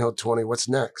the Heaven Hill 20. What's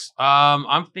next?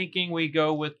 I'm thinking we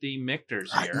go with the Michters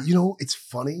here. You know, it's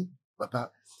funny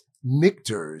about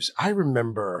Michters. I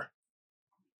remember.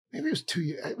 Maybe it was 2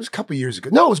 years. It was a couple of years ago.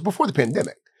 No, it was before the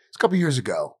pandemic. It's a couple of years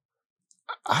ago.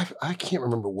 I can't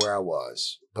remember where I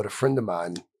was, but a friend of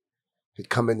mine had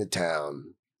come into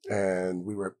town, and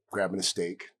we were grabbing a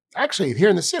steak. Actually, here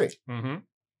in the city,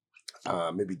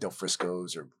 maybe Del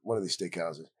Frisco's or one of these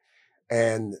steakhouses,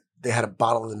 and they had a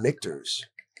bottle of the Michters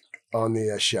on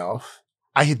the shelf.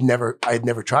 I had never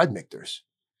tried Michters,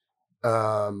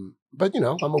 but you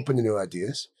know, I'm open to new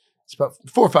ideas. It's about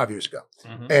 4 or 5 years ago.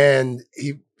 Mm-hmm. And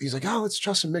he's like, oh, let's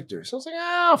try some Michters. So I was like,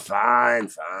 oh, fine.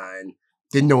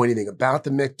 Didn't know anything about the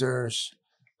Michters.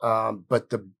 But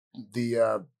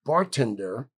the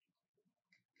bartender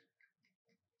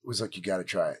was like, you got to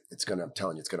try it. I'm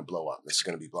telling you, it's going to blow up. This is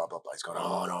going to be blah, blah, blah. He's going,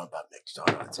 oh, no, about Michters.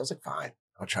 Oh, no. So I was like, fine,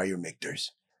 I'll try your Michters.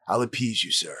 I'll appease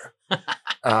you, sir.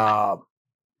 I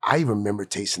remember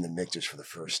tasting the Michters for the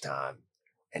first time.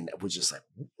 And it was just like,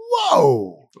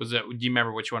 whoa. Was it? Do you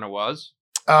remember which one it was?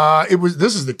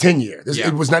 This is the 10-year.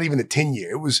 It was not even the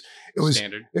 10-year. It was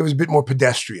standard. It was a bit more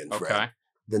pedestrian, Fred,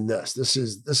 than this. This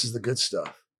is the good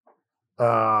stuff.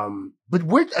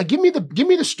 But give me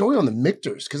the story on the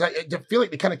Michters, because I feel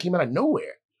like they kind of came out of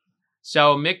nowhere.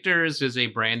 So Michters is a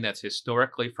brand that's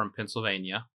historically from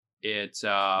Pennsylvania. It's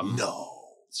no.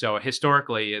 So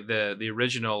historically, the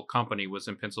original company was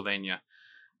in Pennsylvania.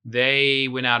 They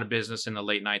went out of business in the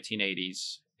late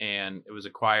 1980s, and it was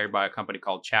acquired by a company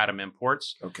called Chatham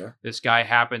Imports. Okay. This guy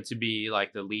happened to be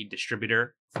like the lead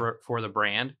distributor for the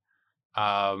brand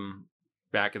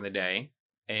back in the day,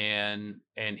 and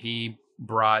he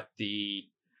brought the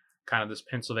kind of this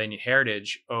Pennsylvania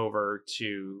heritage over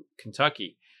to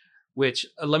Kentucky, which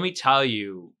let me tell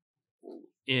you,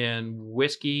 in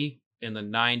whiskey in the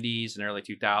 90s and early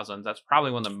 2000s, that's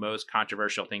probably one of the most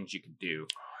controversial things you could do.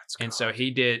 And so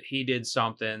he did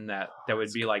something that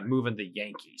would be like moving the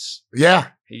Yankees. Yeah.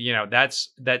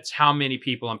 That's how many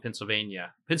people in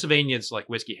Pennsylvania's like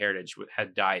whiskey heritage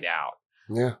had died out.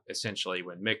 Yeah. Essentially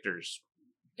when Michter's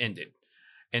ended.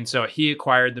 And so he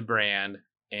acquired the brand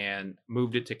and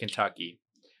moved it to Kentucky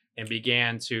and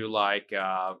began to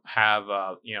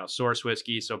have source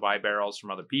whiskey, so buy barrels from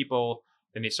other people.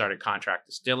 Then they started contract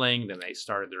distilling. Then they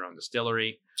started their own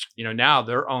distillery. Now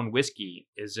their own whiskey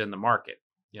is in the market.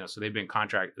 So they've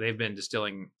been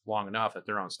distilling long enough that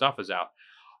their own stuff is out.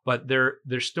 But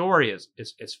their story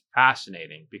is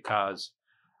fascinating because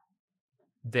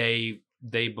they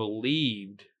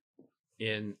believed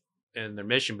in their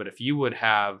mission. But if you would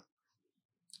have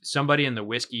somebody in the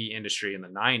whiskey industry in the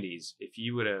 90s,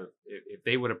 if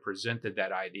they would have presented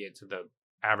that idea to the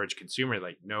average consumer,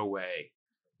 like, no way,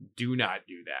 do not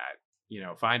do that.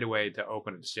 Find a way to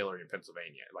open a distillery in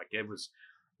Pennsylvania. Like, it was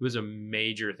a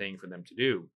major thing for them to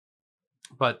do.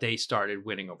 But they started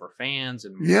winning over fans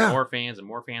and more fans and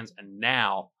more fans. And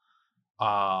now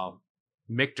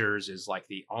Michter's is like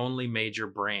the only major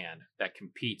brand that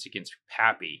competes against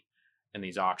Pappy in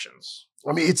these auctions.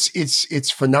 I mean,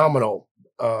 it's phenomenal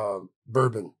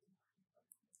bourbon.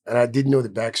 And I didn't know the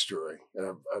backstory.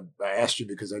 And I asked you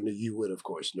because I knew you would, of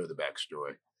course, know the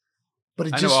backstory.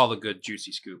 But I know all the good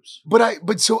juicy scoops.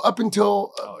 But so up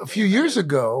until a few years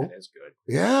ago, that is good.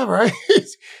 Yeah, right.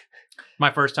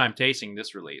 My first time tasting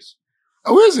this release.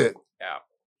 Oh, is it? Yeah.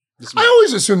 I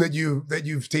always assume that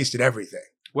you've tasted everything.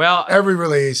 Well, every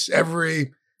release,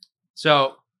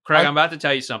 So, Craig, I'm about to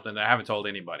tell you something that I haven't told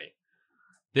anybody.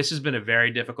 This has been a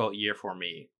very difficult year for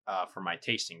me for my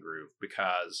tasting groove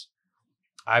because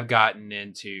I've gotten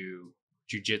into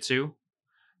jujitsu,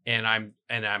 and I'm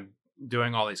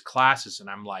doing all these classes, and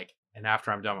I'm like, and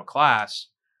after I'm done with class,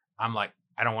 I'm like,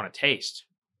 I don't want to taste.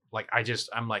 Like,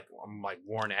 I'm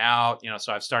worn out,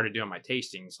 so I've started doing my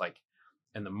tastings like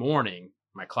in the morning.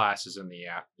 My class is in the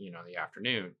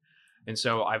afternoon. And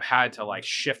so I've had to like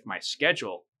shift my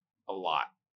schedule a lot.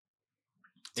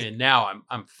 And now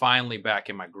I'm finally back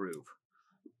in my groove.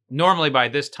 Normally by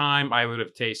this time I would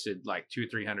have tasted like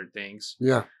 200-300 things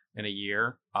in a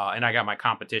year. And I got my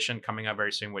competition coming up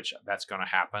very soon, which that's going to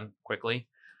happen quickly.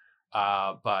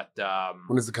 But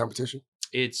when is the competition?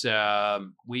 It's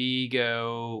we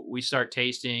start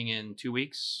tasting in 2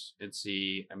 weeks. It's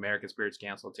the American Spirits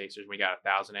Council Tasters. We got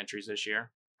 1,000 entries this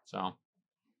year. So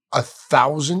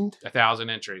 1,000? 1,000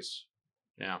 entries.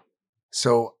 Yeah.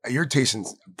 So you're tasting,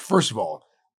 first of all.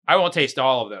 I won't taste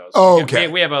all of those. Oh, okay.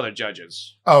 We have other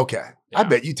judges. Okay. Yeah. I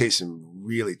bet you taste some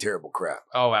really terrible crap.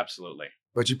 Oh, absolutely.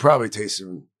 But you probably taste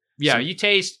some. Yeah, you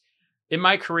taste, in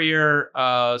my career,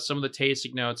 some of the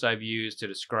tasting notes I've used to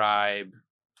describe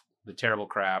the terrible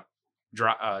crap,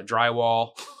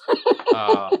 drywall.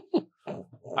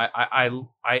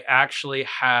 I actually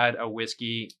had a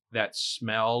whiskey that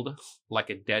smelled like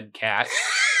a dead cat.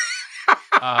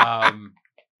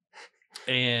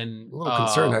 And a little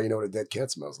concerned how you know what a dead cat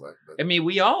smells like. But. I mean,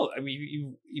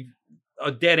 you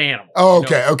a dead animal. Oh,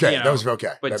 okay, okay, that was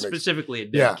okay. But specifically a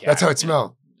dead cat. That's how it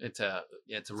smelled. It's a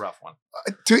rough one.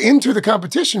 To enter the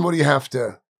competition, what do you have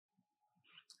to?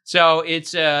 So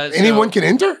it's anyone can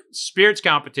enter spirits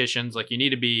competitions. Like you need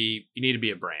to be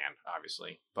a brand,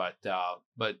 obviously, but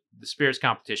the spirits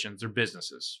competitions are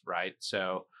businesses, right?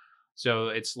 So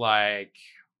it's like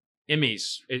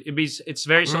Emmys. It's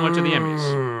very similar to the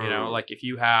Emmys. Like if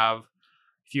you have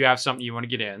something you want to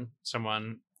get in,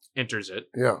 someone enters it.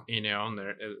 Yeah. And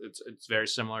it's very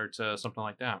similar to something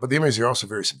like that. But the Emmys are also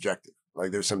very subjective.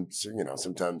 Like there's some,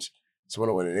 sometimes someone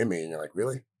will win an Emmy and you're like,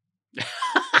 really?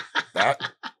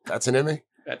 That's an Emmy?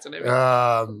 That's an Emmy.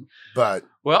 But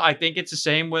well, I think it's the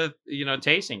same with,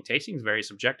 tasting. Tasting is very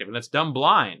subjective and it's done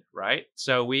blind, right?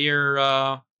 So we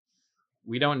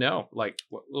don't know. Like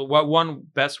what won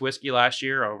best whiskey last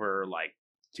year over like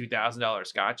 $2,000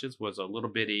 scotches was a little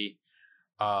bitty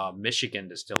Michigan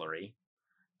distillery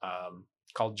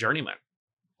called Journeyman.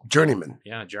 Journeyman.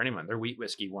 Yeah, Journeyman. Their wheat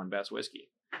whiskey won best whiskey.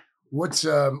 What's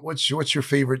your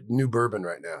favorite new bourbon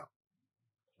right now?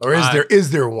 Or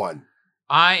is there one?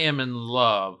 I am in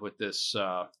love with this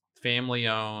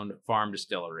family-owned farm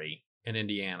distillery in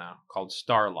Indiana called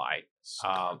Starlight.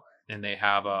 And they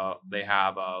have a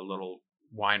little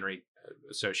winery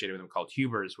associated with them called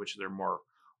Huber's, which they're more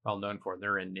well known for.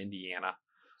 They're in Indiana,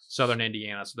 southern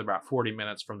Indiana, so they're about 40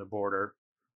 minutes from the border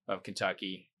of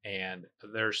Kentucky, and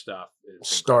their stuff is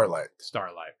Starlight.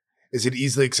 Starlight. Is it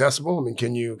easily accessible? I mean,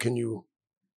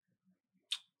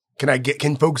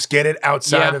 can folks get it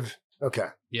outside of? Okay.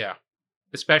 Yeah.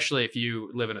 Especially if you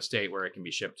live in a state where it can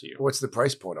be shipped to you. What's the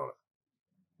price point on it?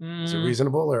 Is it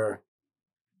reasonable or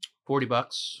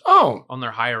 $40? Oh, on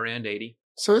their higher end, 80.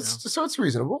 So it's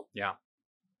reasonable. Yeah.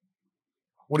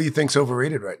 What do you think's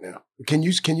overrated right now? Can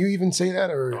you even say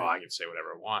that or? Oh, I can say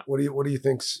whatever I want. What do you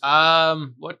think's?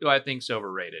 What do I think's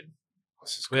overrated?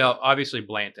 Well, obviously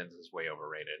Blanton's is way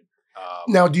overrated.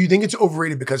 Now, do you think it's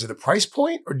overrated because of the price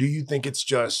point, or do you think it's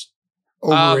just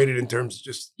overrated in terms of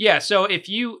just? Yeah. So if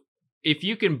you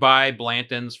can buy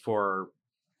Blanton's for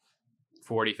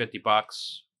 $40-$50,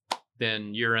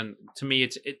 then you're in. To me,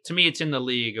 it's in the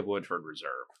league of Woodford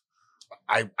Reserve.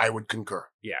 I would concur.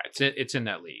 Yeah, it's in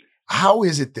that league. How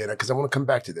is it then? Because I want to come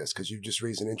back to this because you just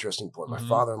raised an interesting point. Mm-hmm. My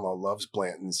father-in-law loves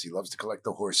Blanton's. He loves to collect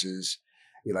the horses.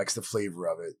 He likes the flavor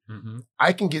of it. Mm-hmm.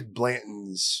 I can get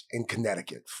Blanton's in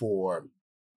Connecticut for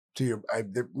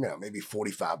maybe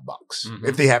 $45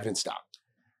 if they have it in stock.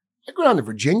 I go down to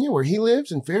Virginia where he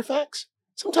lives in Fairfax.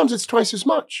 Sometimes it's twice as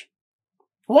much.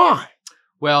 Why?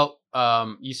 Well,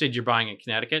 you said you're buying in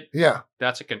Connecticut. Yeah,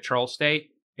 that's a control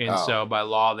state, and so by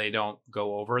law they don't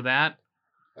go over that.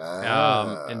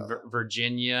 In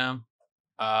Virginia,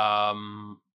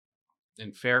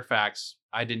 in Fairfax,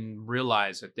 I didn't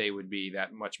realize that they would be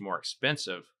that much more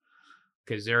expensive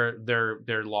because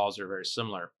their laws are very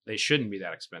similar. They shouldn't be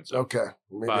that expensive. Okay,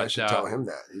 maybe I should tell him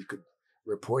that he could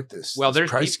report this. Well,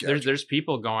 this there's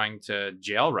people going to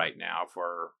jail right now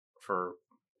for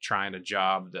trying to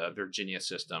job the Virginia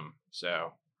system.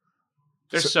 So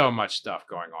there's so much stuff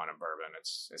going on in bourbon.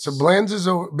 It's so Bland's is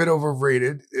a bit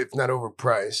overrated, if not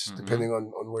overpriced, depending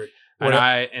on where.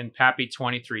 And Pappy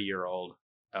 23-year-old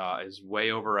is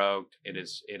way over oaked. It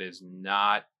is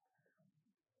not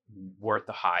worth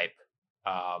the hype.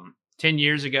 10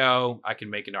 years ago, I can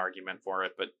make an argument for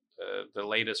it, but the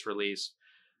latest release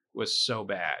was so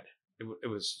bad. It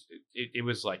was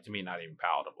like, to me, not even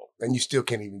palatable. And you still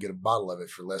can't even get a bottle of it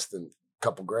for less than a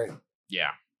couple grand.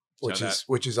 Yeah. Which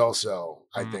is also,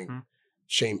 I think,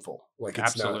 shameful. Like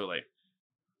it's absolutely.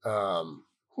 Well,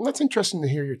 that's interesting to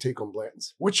hear your take on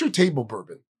Blanton's. What's your table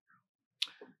bourbon?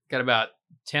 Got about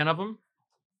 10 of them,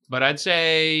 but I'd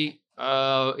say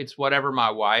it's whatever my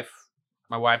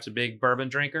wife's a big bourbon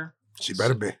drinker. She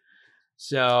better be.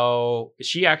 So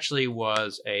she actually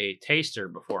was a taster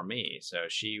before me. So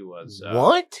she was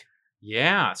what?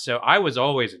 Yeah. So I was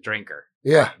always a drinker.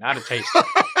 Yeah, not a taster.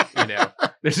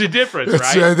 There's a difference,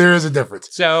 right? There is a difference.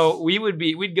 So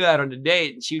we'd go out on a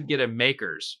date, and she would get a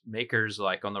makers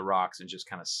like on the rocks, and just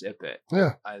kind of sip it.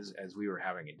 Yeah. As we were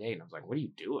having a date, and I was like, "What are you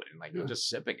doing?" Like, I'm just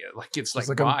sipping it, like it's like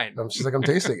wine. She's like, I'm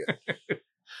tasting it.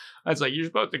 I was like, "You're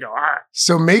supposed to go." Ah.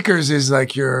 So Makers is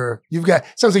like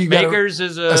sounds like Makers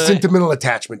is a sentimental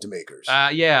attachment to Makers.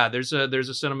 Yeah, there's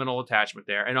a sentimental attachment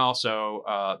there, and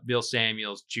also Bill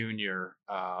Samuels Jr.,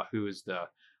 who is their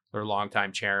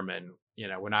longtime chairman.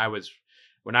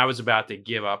 When I was about to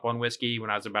give up on whiskey,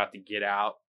 when I was about to get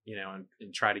out,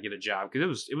 and try to get a job,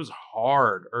 because it was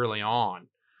hard early on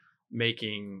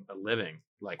making a living.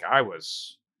 Like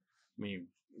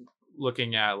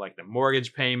looking at like the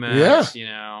mortgage payments,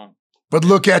 But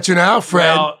look at you now,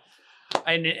 Fred. Well,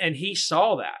 and he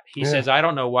saw that. He says, I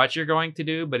don't know what you're going to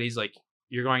do, but he's like,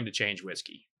 you're going to change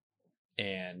whiskey.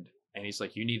 And he's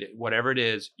like, you need it, whatever it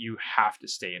is, you have to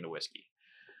stay into whiskey.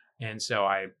 And so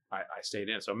I stayed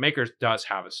in. So Makers does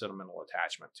have a sentimental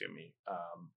attachment to me.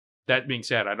 That being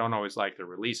said, I don't always like the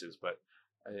releases, but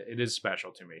it is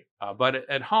special to me. But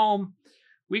at home,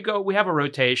 we have a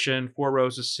rotation: Four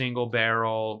Roses single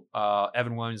barrel,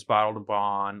 Evan Williams bottled and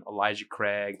bond, Elijah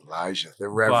Craig. The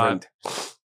Reverend.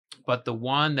 But the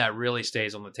one that really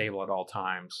stays on the table at all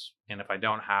times, and if I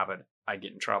don't have it, I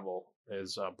get in trouble,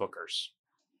 is Booker's.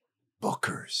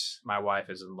 Booker's. My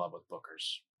wife is in love with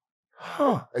Booker's.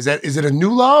 Huh. Is it a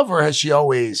new love, or has she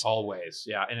always? Always,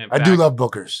 yeah. And in fact, I do love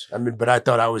Booker's. But I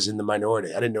thought I was in the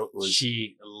minority. I didn't know it was.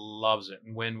 She loves it.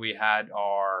 And when we had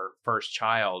our first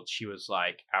child, she was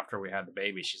like, after we had the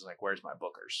baby, she's like, "Where's my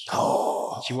Booker's?"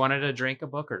 Oh, she wanted a drink of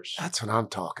Booker's. That's what I'm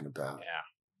talking about. Yeah,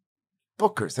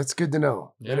 Booker's. That's good to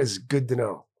know. Yeah. That is good to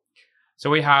know. So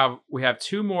we have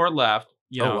 2 more left.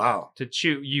 Oh wow! To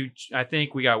chew. I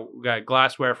think we got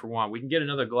glassware for one. We can get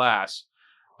another glass.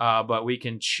 But we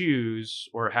can choose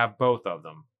or have both of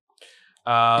them.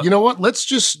 You know what? I'll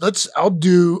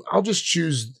just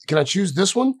choose. Can I choose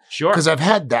this one? Sure. Because I've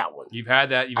had that one. You've had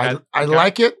that. I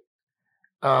like it.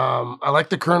 I like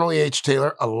the Colonel E.H.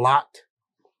 Taylor a lot.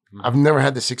 Mm-hmm. I've never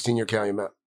had the 16-year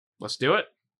Calumet. Let's do it.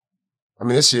 I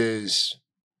mean, this is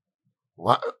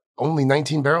only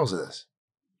 19 barrels of this.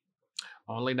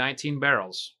 Only 19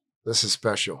 barrels. This is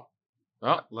special.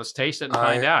 Well, let's taste it and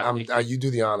find out. You do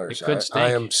the honors. It could stink.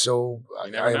 I am so.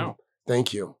 You never know.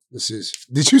 Thank you.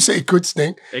 Did you say it could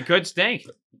stink? It could stink.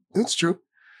 That's true.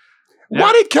 Yeah.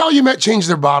 Why did Calumet change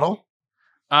their bottle?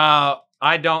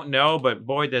 I don't know, but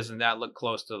boy, doesn't that look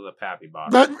close to the Pappy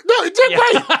bottle. Right.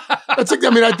 That's like,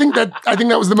 I think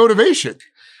that was the motivation.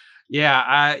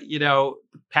 Yeah,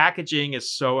 packaging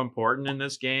is so important in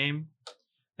this game,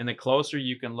 and the closer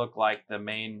you can look like the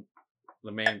main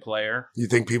player. You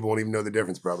think people won't even know the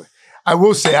difference? Probably. I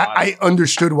will say I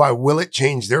understood why Willett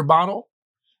changed their bottle.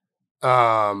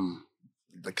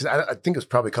 Because I think it was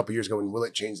probably a couple years ago when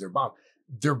Willett changed their bottle.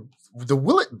 The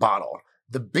Willett bottle,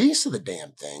 the base of the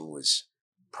damn thing was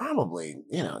probably,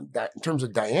 that in terms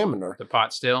of diameter. The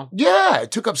pot still? Yeah,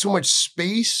 it took up so much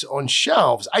space on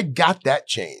shelves. I got that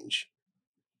change.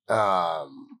 But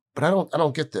I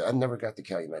never got the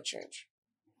Calumet change.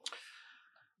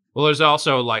 Well, there's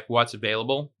also like what's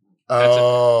available.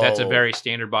 That's a very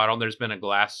standard bottle. There's been a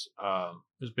glass,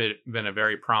 there's been a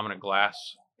very prominent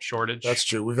glass shortage. That's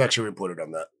true. We've actually reported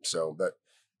on that. So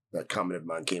that comment of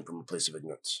mine came from a place of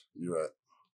ignorance. You're right.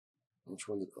 Which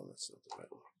one? Oh, that's not the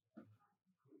right one.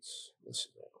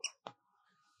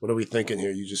 What are we thinking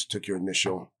here? You just took your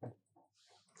initial.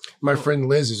 My friend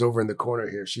Liz is over in the corner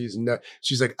here. She's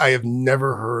like, I have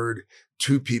never heard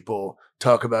two people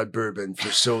talk about bourbon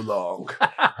for so long.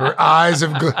 Her eyes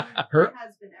have her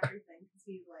husband everything.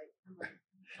 He's like,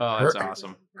 oh, that's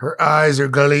awesome. Her eyes are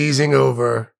glazing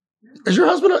over. Is your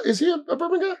husband? Is he a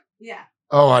bourbon guy? Yeah.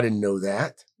 Oh, I didn't know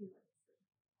that.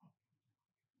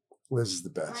 Liz is the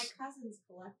best. My cousins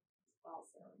collect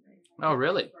also. Oh,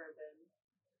 really?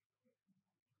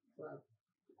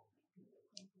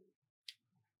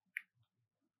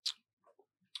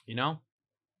 A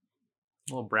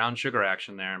little brown sugar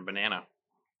action there and banana.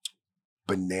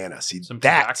 Banana. See, some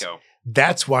tobacco.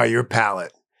 That's why your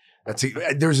palate.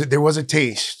 There was a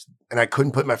taste, and I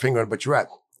couldn't put my finger on it, but you're right.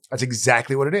 That's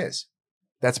exactly what it is.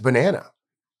 That's banana.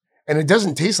 And it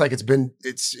doesn't taste like it's been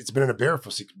in a barrel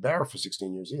for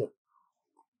 16 years either.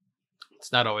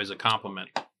 It's not always a compliment.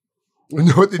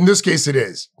 No, in this case it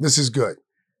is. This is good.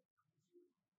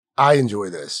 I enjoy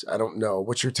this. I don't know.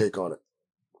 What's your take on it?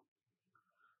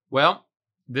 Well,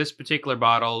 this particular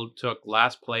bottle took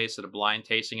last place at a blind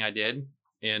tasting I did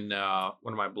in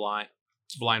one of my blind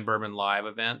bourbon live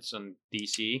events in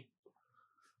DC.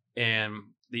 And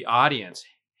the audience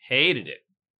hated it.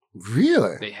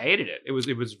 Really? They hated it. It was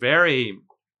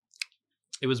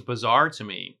bizarre to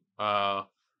me.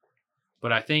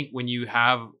 But I think when you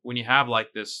have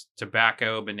like this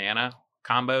tobacco banana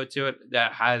combo to it,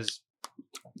 that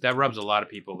rubs a lot of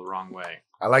people the wrong way.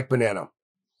 I like banana.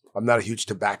 I'm not a huge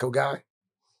tobacco guy,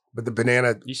 but the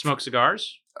banana. You smoke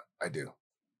cigars? I do.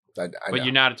 But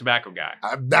you're not a tobacco guy.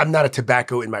 I'm not a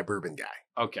tobacco in my bourbon guy.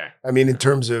 Okay. I mean, in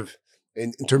terms of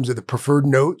the preferred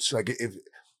notes, like if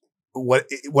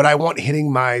what I want hitting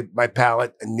my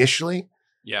palate initially,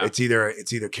 yeah, it's either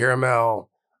caramel,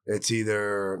 it's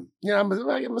either I'm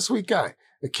a sweet guy.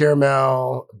 The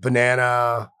caramel,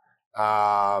 banana,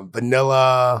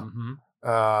 vanilla. Mm-hmm.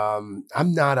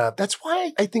 I'm not that's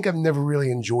why I think I've never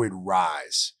really enjoyed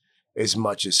ryes as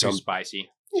much as too spicy.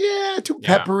 Yeah, too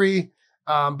peppery.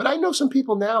 But I know some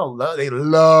people now they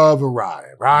love a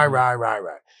rye.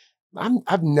 Rye. I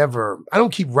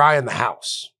don't keep rye in the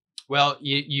house. Well,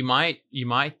 you might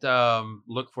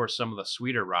look for some of the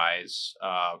sweeter ryes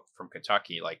from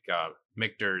Kentucky, like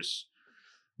Michter's.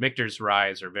 Michter's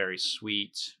ryes are very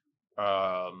sweet.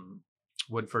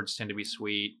 Woodford's tend to be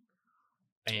sweet.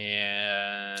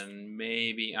 And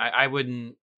maybe I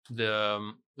wouldn't.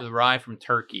 The rye from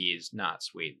Turkey is not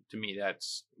sweet to me.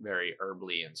 That's very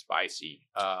herbally and spicy.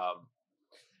 I'd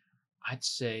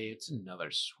say it's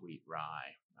another sweet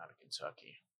rye out of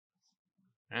Kentucky.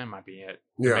 That might be it.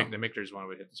 Yeah, the Michter's one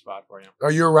would hit the spot for you.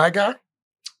 Are you a rye guy?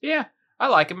 Yeah, I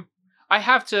like them. I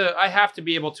have to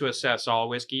be able to assess all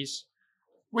whiskeys.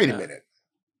 Wait a minute.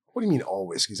 What do you mean all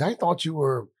whiskeys? I thought you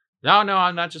were. No,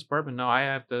 I'm not just bourbon. No, I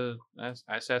have to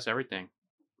assess everything.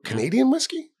 Canadian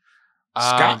whiskey?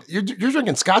 You're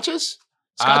drinking scotches?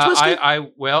 Scotch whiskey? I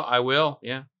will.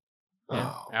 Yeah.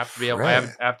 Oh, I have to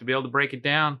be able to break it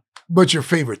down. But your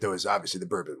favorite though is obviously the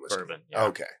bourbon whiskey. Bourbon. Yeah.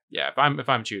 Okay. Yeah. If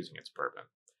I'm choosing, it's bourbon.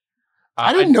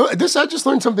 I didn't know this. I just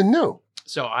learned something new.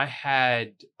 So I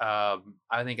had, I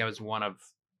think I was one of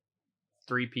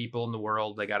 3 people in the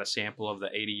world that got a sample of the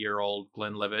 80-year-old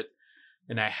Glenlivet,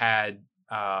 and I had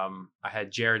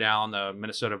Jared Allen, the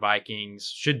Minnesota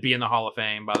Vikings, should be in the Hall of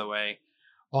Fame, by the way,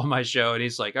 on my show. And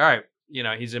he's like, all right,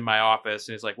 he's in my office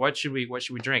and he's like, what should we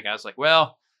drink? I was like,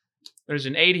 well, there's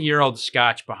an 80-year-old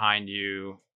scotch behind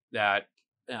you that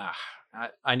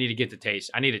I need to get the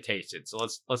taste. I need to taste it. So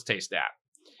let's taste that.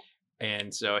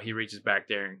 And so he reaches back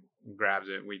there and grabs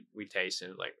it. And we taste it.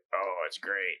 It's like, oh, it's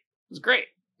great. It's great.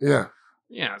 Yeah.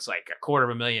 It's like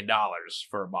 $250,000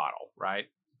 for a bottle, right?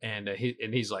 And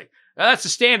he's like, oh, that's the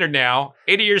standard now,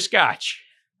 80-year Scotch.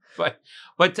 But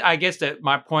I guess that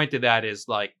my point to that is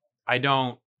like, I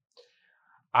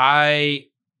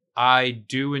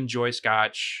do enjoy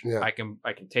Scotch. Yeah. I can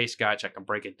taste Scotch. I can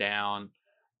break it down.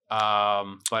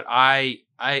 But I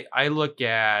look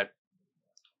at,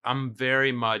 I'm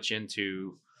very much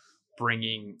into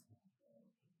bringing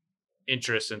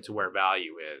interest into where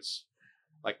value is.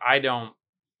 Like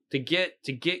to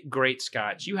get great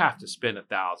Scotch, you have to spend $1,000,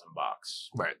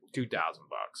 right?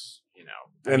 $2,000,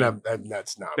 And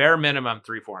that's not bare minimum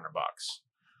 $300-400.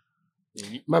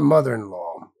 My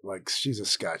mother-in-law, like she's a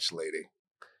Scotch lady,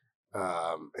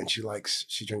 and she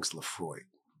drinks Lefroy,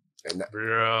 and that,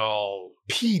 real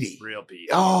peaty. Yeah.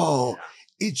 Oh,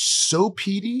 it's so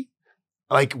peaty.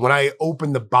 Like when I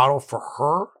open the bottle for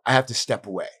her, I have to step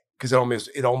away because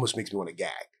it almost makes me want to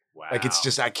gag. Wow. Like it's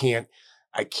just I can't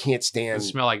stand. Does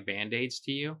it smell like Band-Aids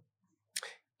to you?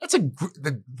 That's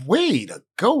the way to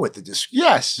go with it.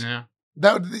 Yes. Yeah.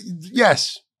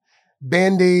 Yes.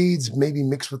 Band-Aids maybe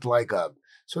mixed with like a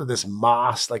sort of this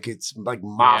moss, like it's like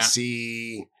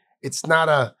mossy. Yeah. It's not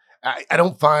I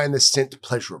don't find the scent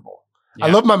pleasurable. Yeah. I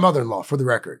love my mother-in-law, for the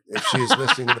record, if she is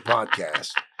listening to the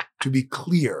podcast. To be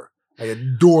clear, I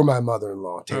adore my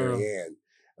mother-in-law, Terry Ann.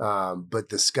 But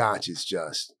the Scotch is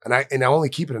just, and I only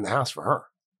keep it in the house for her.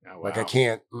 Oh, wow. Like I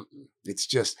can't. It's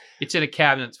just. It's in a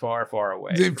cabinet far, far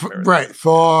away. Right,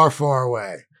 far, far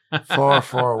away, far,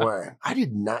 far away. I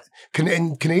did not.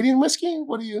 Canadian whiskey.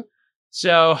 What do you?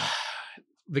 So,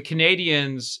 the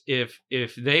Canadians, if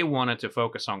they wanted to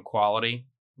focus on quality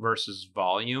versus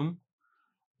volume,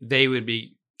 they would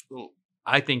be.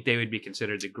 I think they would be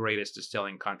considered the greatest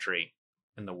distilling country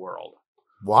in the world.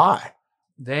 Why?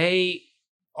 They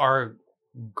are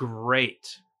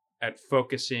great at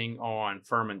focusing on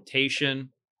fermentation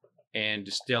and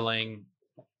distilling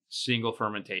single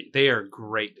fermentation. They are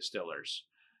great distillers,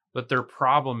 but their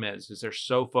problem is they're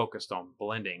so focused on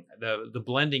blending. The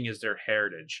blending is their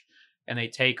heritage, and they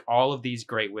take all of these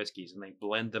great whiskeys and they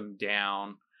blend them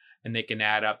down, and they can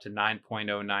add up to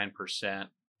 9.09%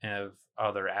 of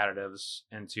other additives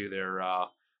into their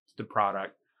the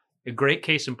product. A great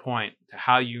case in point to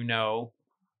how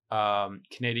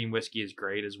Canadian whiskey is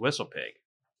great is Whistle Pig.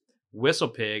 Whistle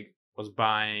Pig was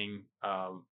buying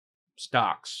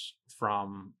stocks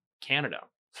from Canada,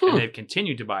 and they've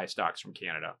continued to buy stocks from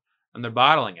Canada, and they're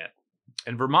bottling it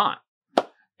in Vermont.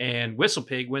 And Whistle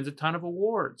Pig wins a ton of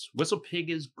awards. Whistle Pig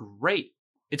is great.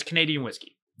 It's Canadian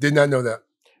whiskey. Did not know that.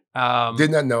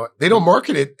 Did not know it. They don't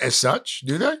market it as such,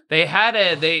 do they? They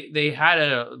had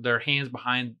their hands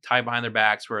tied behind their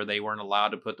backs where they weren't allowed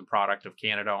to put the product of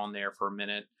Canada on there for a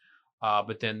minute.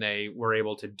 But then they were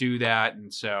able to do that,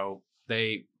 and so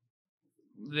they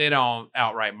don't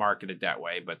outright market it that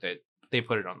way, but they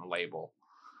put it on the label.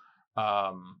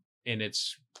 And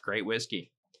it's great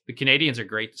whiskey. The Canadians are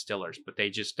great distillers, but they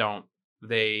just don't.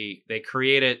 They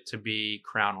create it to be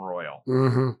Crown Royal.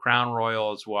 Mm-hmm. Crown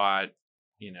Royal is what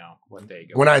they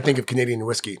go. When I think of Canadian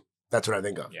whiskey, that's what I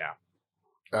think of. Yeah.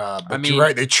 But you're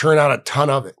right; they churn out a ton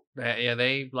of it. Yeah,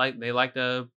 they like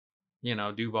to,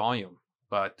 do volume.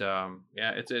 But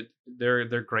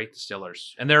they're great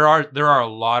distillers, and there are a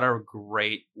lot of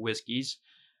great whiskeys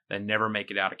that never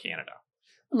make it out of Canada.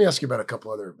 Let me ask you about a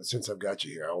couple other. Since I've got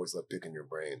you here, I always love picking your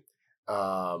brain.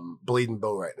 Blade and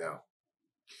Bow right now.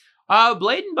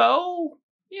 Blade and Bow,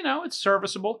 it's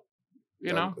serviceable.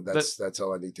 That's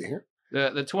all I need to hear.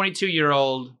 The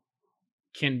 22-year-old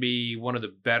can be one of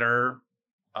the better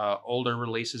older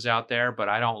releases out there, but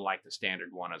I don't like the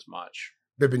standard one as much.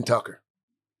 Bourbon Tucker.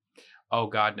 Oh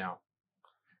God, no.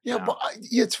 Yeah, No. but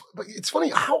it's funny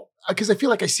how, because I feel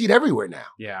like I see it everywhere now.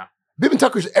 Yeah. Bourbon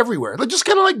Tucker's everywhere, just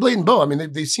kind of like Blade and Bow. I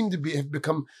mean, they seem to have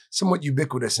become somewhat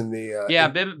ubiquitous in the.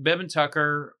 Bourbon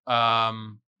Tucker.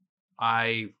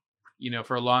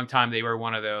 For a long time they were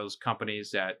one of those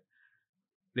companies that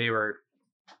they were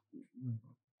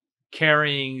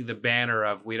carrying the banner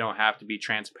of we don't have to be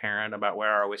transparent about where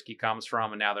our whiskey comes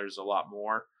from, and now there's a lot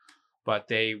more, but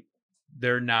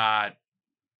they're not.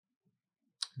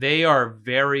 They are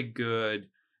very good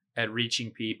at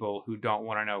reaching people who don't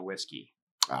want to know whiskey.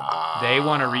 They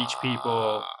want to reach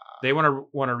people. They want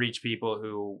to reach people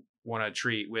who want to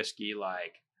treat whiskey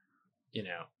like,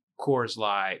 Coors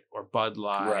Light or Bud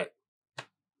Light, right.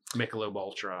 Michelob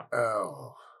Ultra.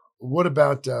 Oh, what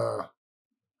about you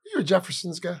a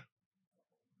Jefferson's guy?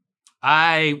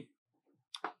 I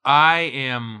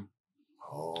am.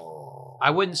 Oh, I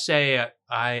wouldn't say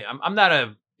I'm not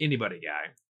a anybody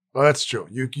guy, Well, that's true.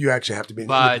 You actually have to be an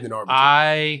but independent arbiter.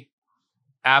 I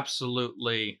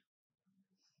absolutely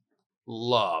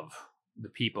love the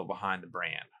people behind the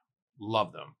brand.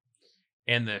 Love them.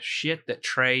 And the shit that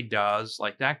Trey does,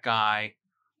 like that guy,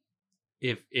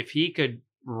 if he could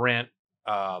rent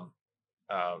a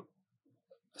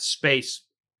space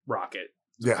rocket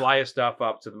to fly his stuff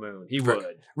up to the moon, he would.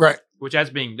 Right. Which that's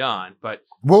being done, but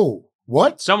whoa,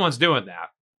 what? Someone's doing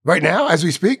that right now as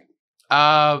we speak.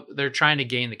 They're trying to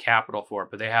gain the capital for it,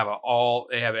 but they have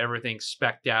everything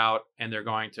specced out, and they're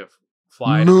going to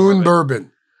fly Moon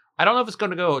Bourbon. I don't know if it's going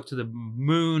to go to the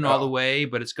moon all the way,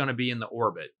 but it's going to be in the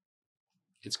orbit.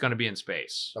 It's going to be in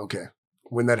space. Okay.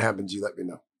 When that happens, you let me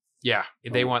know. Yeah.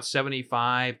 They want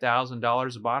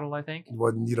 $75,000 a bottle, I think.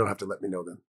 Well, you don't have to let me know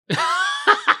then.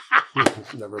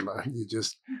 Never mind. You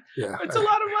just, yeah. It's a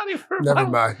lot of money for a Never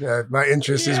bottle. mind. My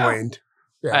interest is waned.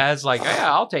 Yeah. I was like,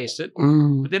 yeah, I'll taste it.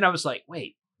 Mm. But then I was like,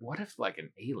 wait, what if like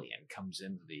an alien comes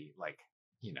into the, like,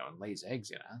 you know, and lays eggs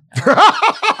in it?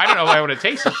 I don't know if I would have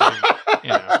tasted it. You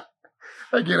know.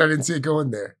 Again, I didn't see it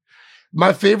going there.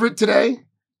 My favorite today,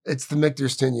 it's the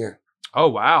Michter's 10-year. Oh,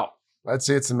 wow. I'd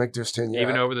say it's the Michter's 10-year.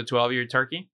 Even over the 12-year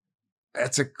turkey?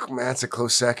 That's a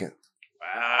close second.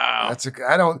 Wow.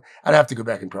 I'd have to go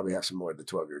back and probably have some more of the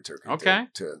 12-year turkey. Okay.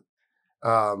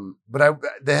 But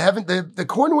they haven't, the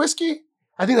corn whiskey,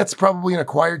 I think that's probably an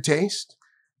acquired taste.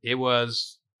 It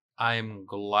was, I'm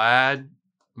glad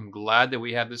that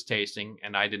we had this tasting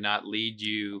and I did not lead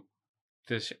you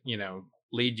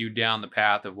down the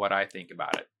path of what I think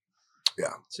about it.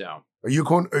 Yeah. So you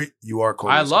are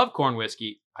corn I whiskey. love corn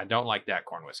whiskey. I don't like that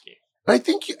corn whiskey. I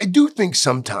do think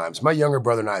sometimes, my younger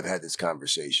brother and I have had this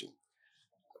conversation.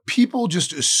 People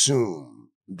just assume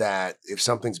that if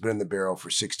something's been in the barrel for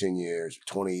 16 years, or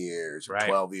 20 years, or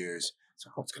 12 years, it's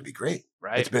going to be great.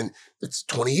 Right. It's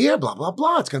 20 years, blah, blah,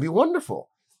 blah. It's going to be wonderful.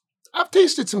 I've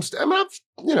tasted some,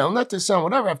 not to sound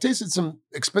whatever, I've tasted some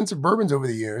expensive bourbons over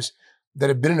the years that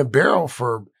have been in a barrel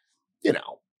for,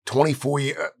 24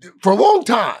 years, for a long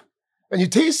time. And you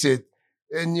taste it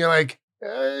and you're like,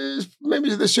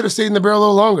 maybe this should have stayed in the barrel a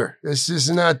little longer. This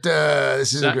isn't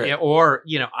great. Yeah, or,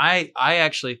 I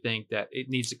actually think that it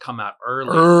needs to come out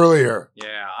earlier.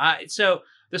 Yeah. So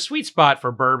the sweet spot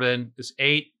for bourbon is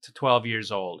 8 to 12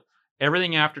 years old.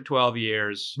 Everything after 12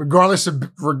 years. Regardless of,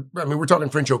 we're talking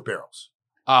French oak barrels.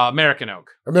 American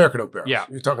oak. American oak barrels. Yeah.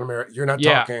 You're talking you're not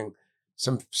talking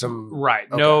some.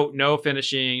 Right. Okay. No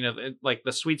finishing. Like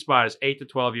the sweet spot is 8 to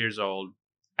 12 years old.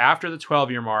 After the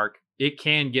 12-year mark, it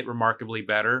can get remarkably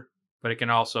better, but it can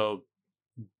also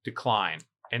decline.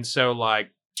 And so,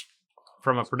 like,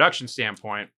 from a production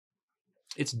standpoint,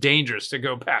 it's dangerous to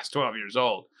go past 12 years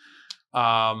old.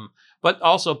 But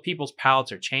also, people's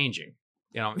palates are changing.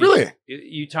 Really?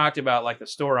 You talked about, like, the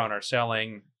store owner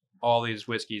selling all these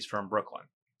whiskeys from Brooklyn.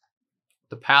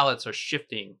 The palates are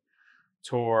shifting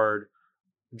toward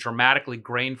dramatically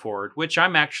grain forward, which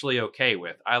I'm actually okay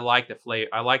with. I like the flavor.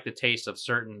 I like the taste of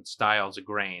certain styles of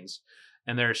grains,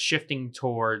 and they're shifting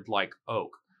toward like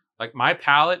oak. Like my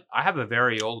palate, I have a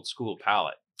very old school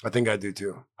palate. I think I do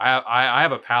too. I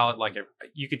have a palate like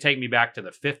you could take me back to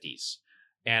the 50s,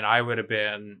 and I would have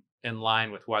been in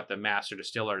line with what the master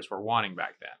distillers were wanting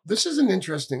back then. This is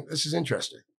interesting.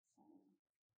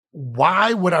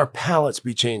 Why would our palates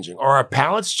be changing? Are our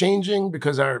palates changing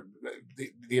because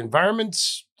the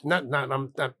environment's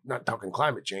I'm not talking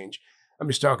climate change. I'm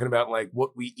just talking about like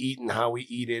what we eat and how we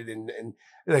eat it, and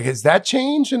like has that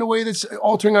changed in a way that's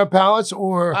altering our palates,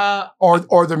 or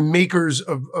are the makers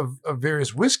of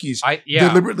various whiskeys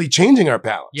deliberately changing our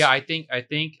palates? Yeah, I think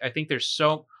there's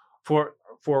so for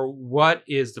what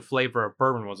is the flavor of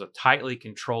bourbon was a tightly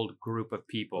controlled group of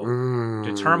people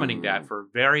determining that for a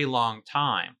very long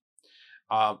time.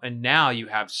 And now you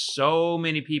have so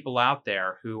many people out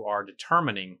there who are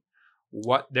determining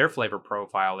what their flavor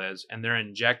profile is, and they're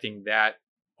injecting that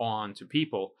onto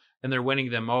people, and they're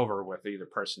winning them over with either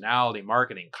personality,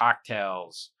 marketing,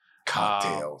 cocktails.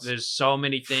 There's so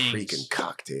many things. Freaking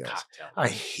cocktails. I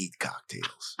hate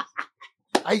cocktails.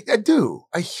 I do.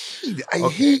 I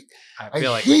hate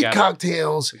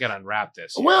cocktails. We got to unwrap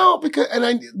this. Well, because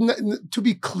to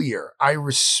be clear, I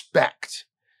respect.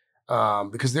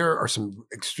 Because there are some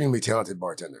extremely talented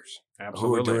bartenders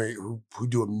who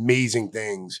do amazing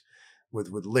things with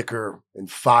liquor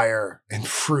and fire and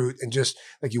fruit, and just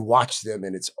like you watch them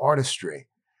and it's artistry.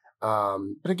 But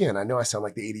again, I know I sound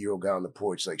like the 80-year-old guy on the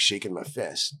porch, like shaking my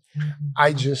fist.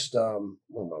 I just, my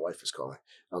wife is calling.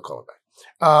 I'll call her back.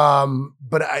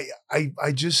 But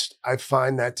I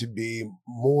find that to be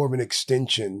more of an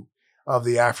extension of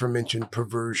the aforementioned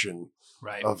perversion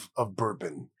of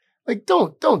bourbon. Like,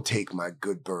 don't take my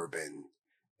good bourbon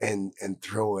and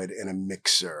throw it in a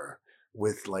mixer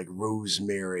with like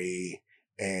rosemary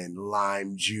and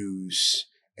lime juice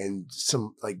and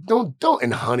some like don't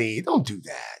and honey. Don't do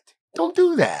that. Don't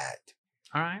do that.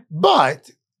 All right.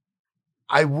 But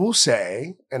I will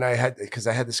say, and I had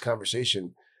this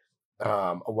conversation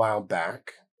a while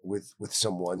back with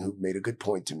someone who made a good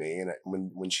point to me, and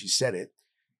when she said it,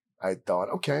 I thought,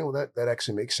 okay, well that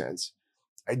actually makes sense.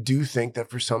 I do think that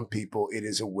for some people, it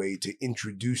is a way to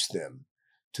introduce them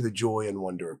to the joy and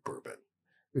wonder of bourbon,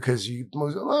 because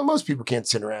most people can't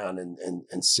sit around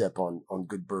and sip on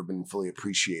good bourbon and fully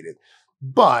appreciate it.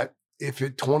 But if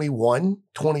at 21,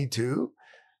 22,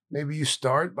 maybe you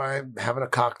start by having a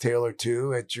cocktail or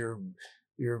two at your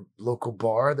local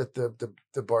bar that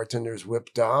the bartender's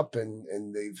whipped up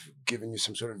and they've given you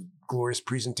some sort of glorious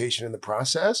presentation in the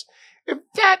process. If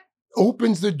that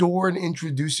opens the door and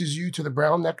introduces you to the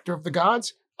brown nectar of the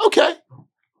gods, okay.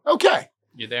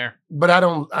 You're there. But I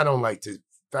don't like to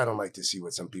see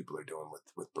what some people are doing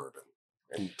with bourbon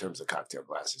in terms of cocktail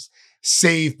glasses.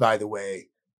 By the way,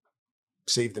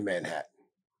 save the Manhattan.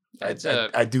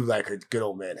 I do like a good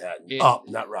old Manhattan.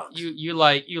 Not rocks. You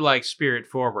like spirit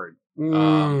forward.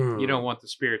 You don't want the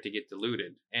spirit to get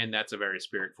diluted, and that's a very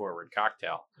spirit forward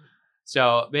cocktail.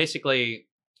 So basically,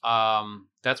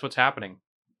 that's what's happening.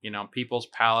 People's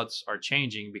palates are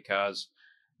changing because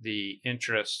the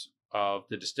interests of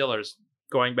the distillers,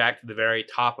 going back to the very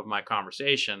top of my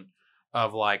conversation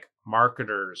of like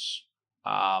marketers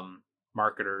out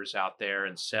there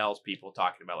and salespeople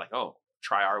talking about like, oh,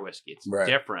 try our whiskey. It's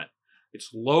different.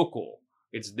 It's local.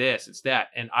 It's this, it's that.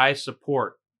 And I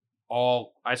support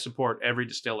every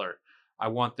distiller. I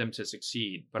want them to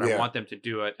succeed, but I want them to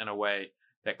do it in a way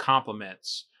that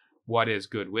complements what is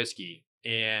good whiskey.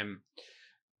 And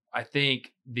I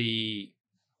think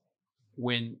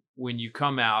when you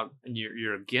come out and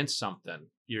you're against something,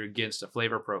 you're against a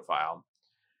flavor profile,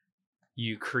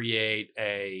 you create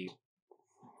a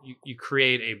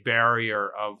barrier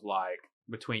of like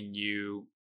between you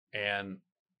and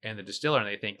the distiller, and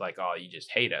they think like, oh, you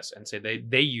just hate us, and so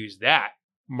they use that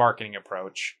marketing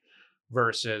approach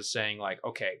versus saying like,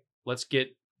 okay, let's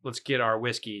get our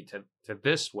whiskey to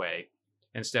this way,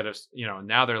 instead of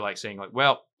now they're like saying like,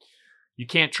 well, you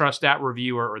can't trust that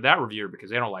reviewer or that reviewer because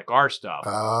they don't like our stuff.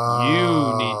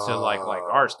 You need to like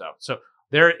our stuff. So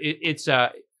it's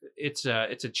a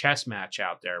chess match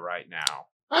out there right now.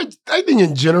 I think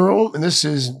in general, and this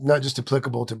is not just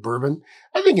applicable to bourbon,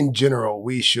 I think in general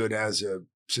we should, as a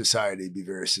society, be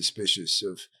very suspicious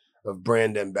of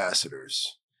brand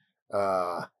ambassadors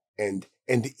and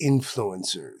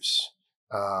influencers.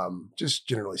 Just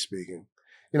generally speaking,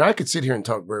 I could sit here and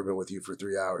talk bourbon with you for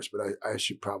 3 hours, but I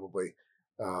should probably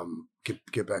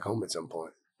get back home at some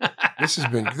point. This has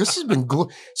been I've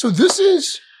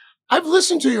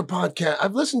listened to your podcast.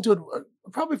 I've listened to it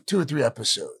probably 2 or 3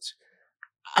 episodes.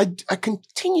 I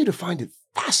continue to find it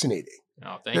fascinating.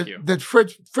 Oh, thank you. That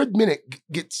Fred Minnick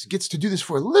gets to do this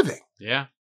for a living. Yeah.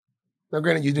 Now,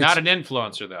 granted, you did not an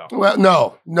influencer though. Well,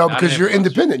 no, because you're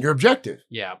independent. You're objective.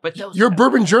 Yeah, but you're a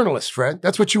bourbon journalist, Fred.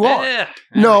 That's what you are.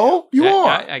 No, you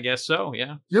are. I guess so.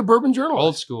 Yeah. You're a bourbon journalist.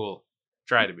 Old school.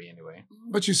 Try to be anyway.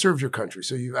 But you served your country,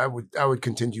 so I would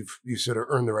continue. You sort of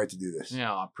earned the right to do this.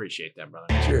 Yeah, I appreciate that, brother.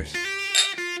 Cheers.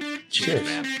 Cheers,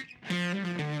 man.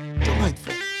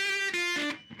 Delightful.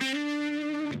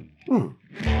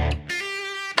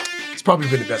 It's probably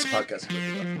been the best podcast I've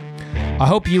ever done. I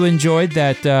hope you enjoyed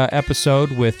that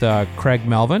episode with Craig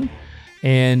Melvin,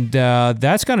 and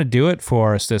that's going to do it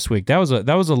for us this week. That was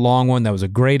a long one. That was a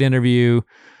great interview.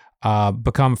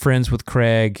 Become friends with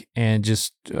Craig and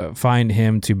just find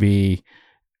him to be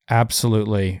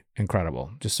absolutely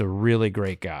incredible. Just a really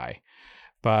great guy.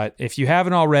 But if you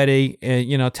haven't already,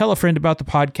 tell a friend about the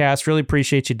podcast. Really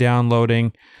appreciate you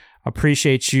downloading.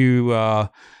 Appreciate you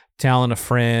telling a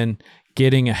friend,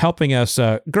 helping us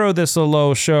grow this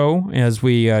little show as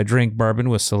we drink bourbon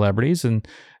with celebrities and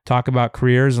talk about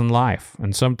careers and life.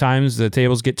 And sometimes the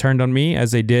tables get turned on me,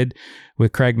 as they did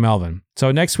with Craig Melvin.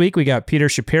 So next week we got Peter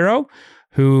Shapiro,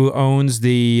 who owns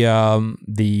the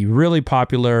really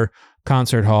popular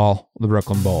concert hall, the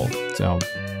Brooklyn Bowl. So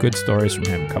good stories from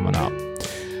him coming up.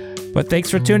 But thanks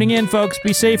for tuning in, folks.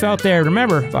 Be safe out there.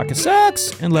 Remember, vodka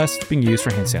sucks unless it's being used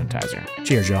for hand sanitizer.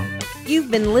 Cheers, y'all.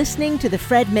 You've been listening to The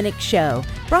Fred Minnick Show,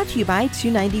 brought to you by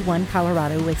 291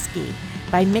 Colorado Whiskey,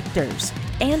 by Michter's,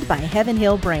 and by Heaven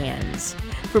Hill Brands.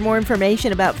 For more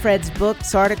information about Fred's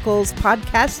books, articles,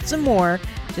 podcasts, and more,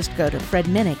 just go to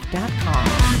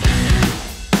fredminnick.com.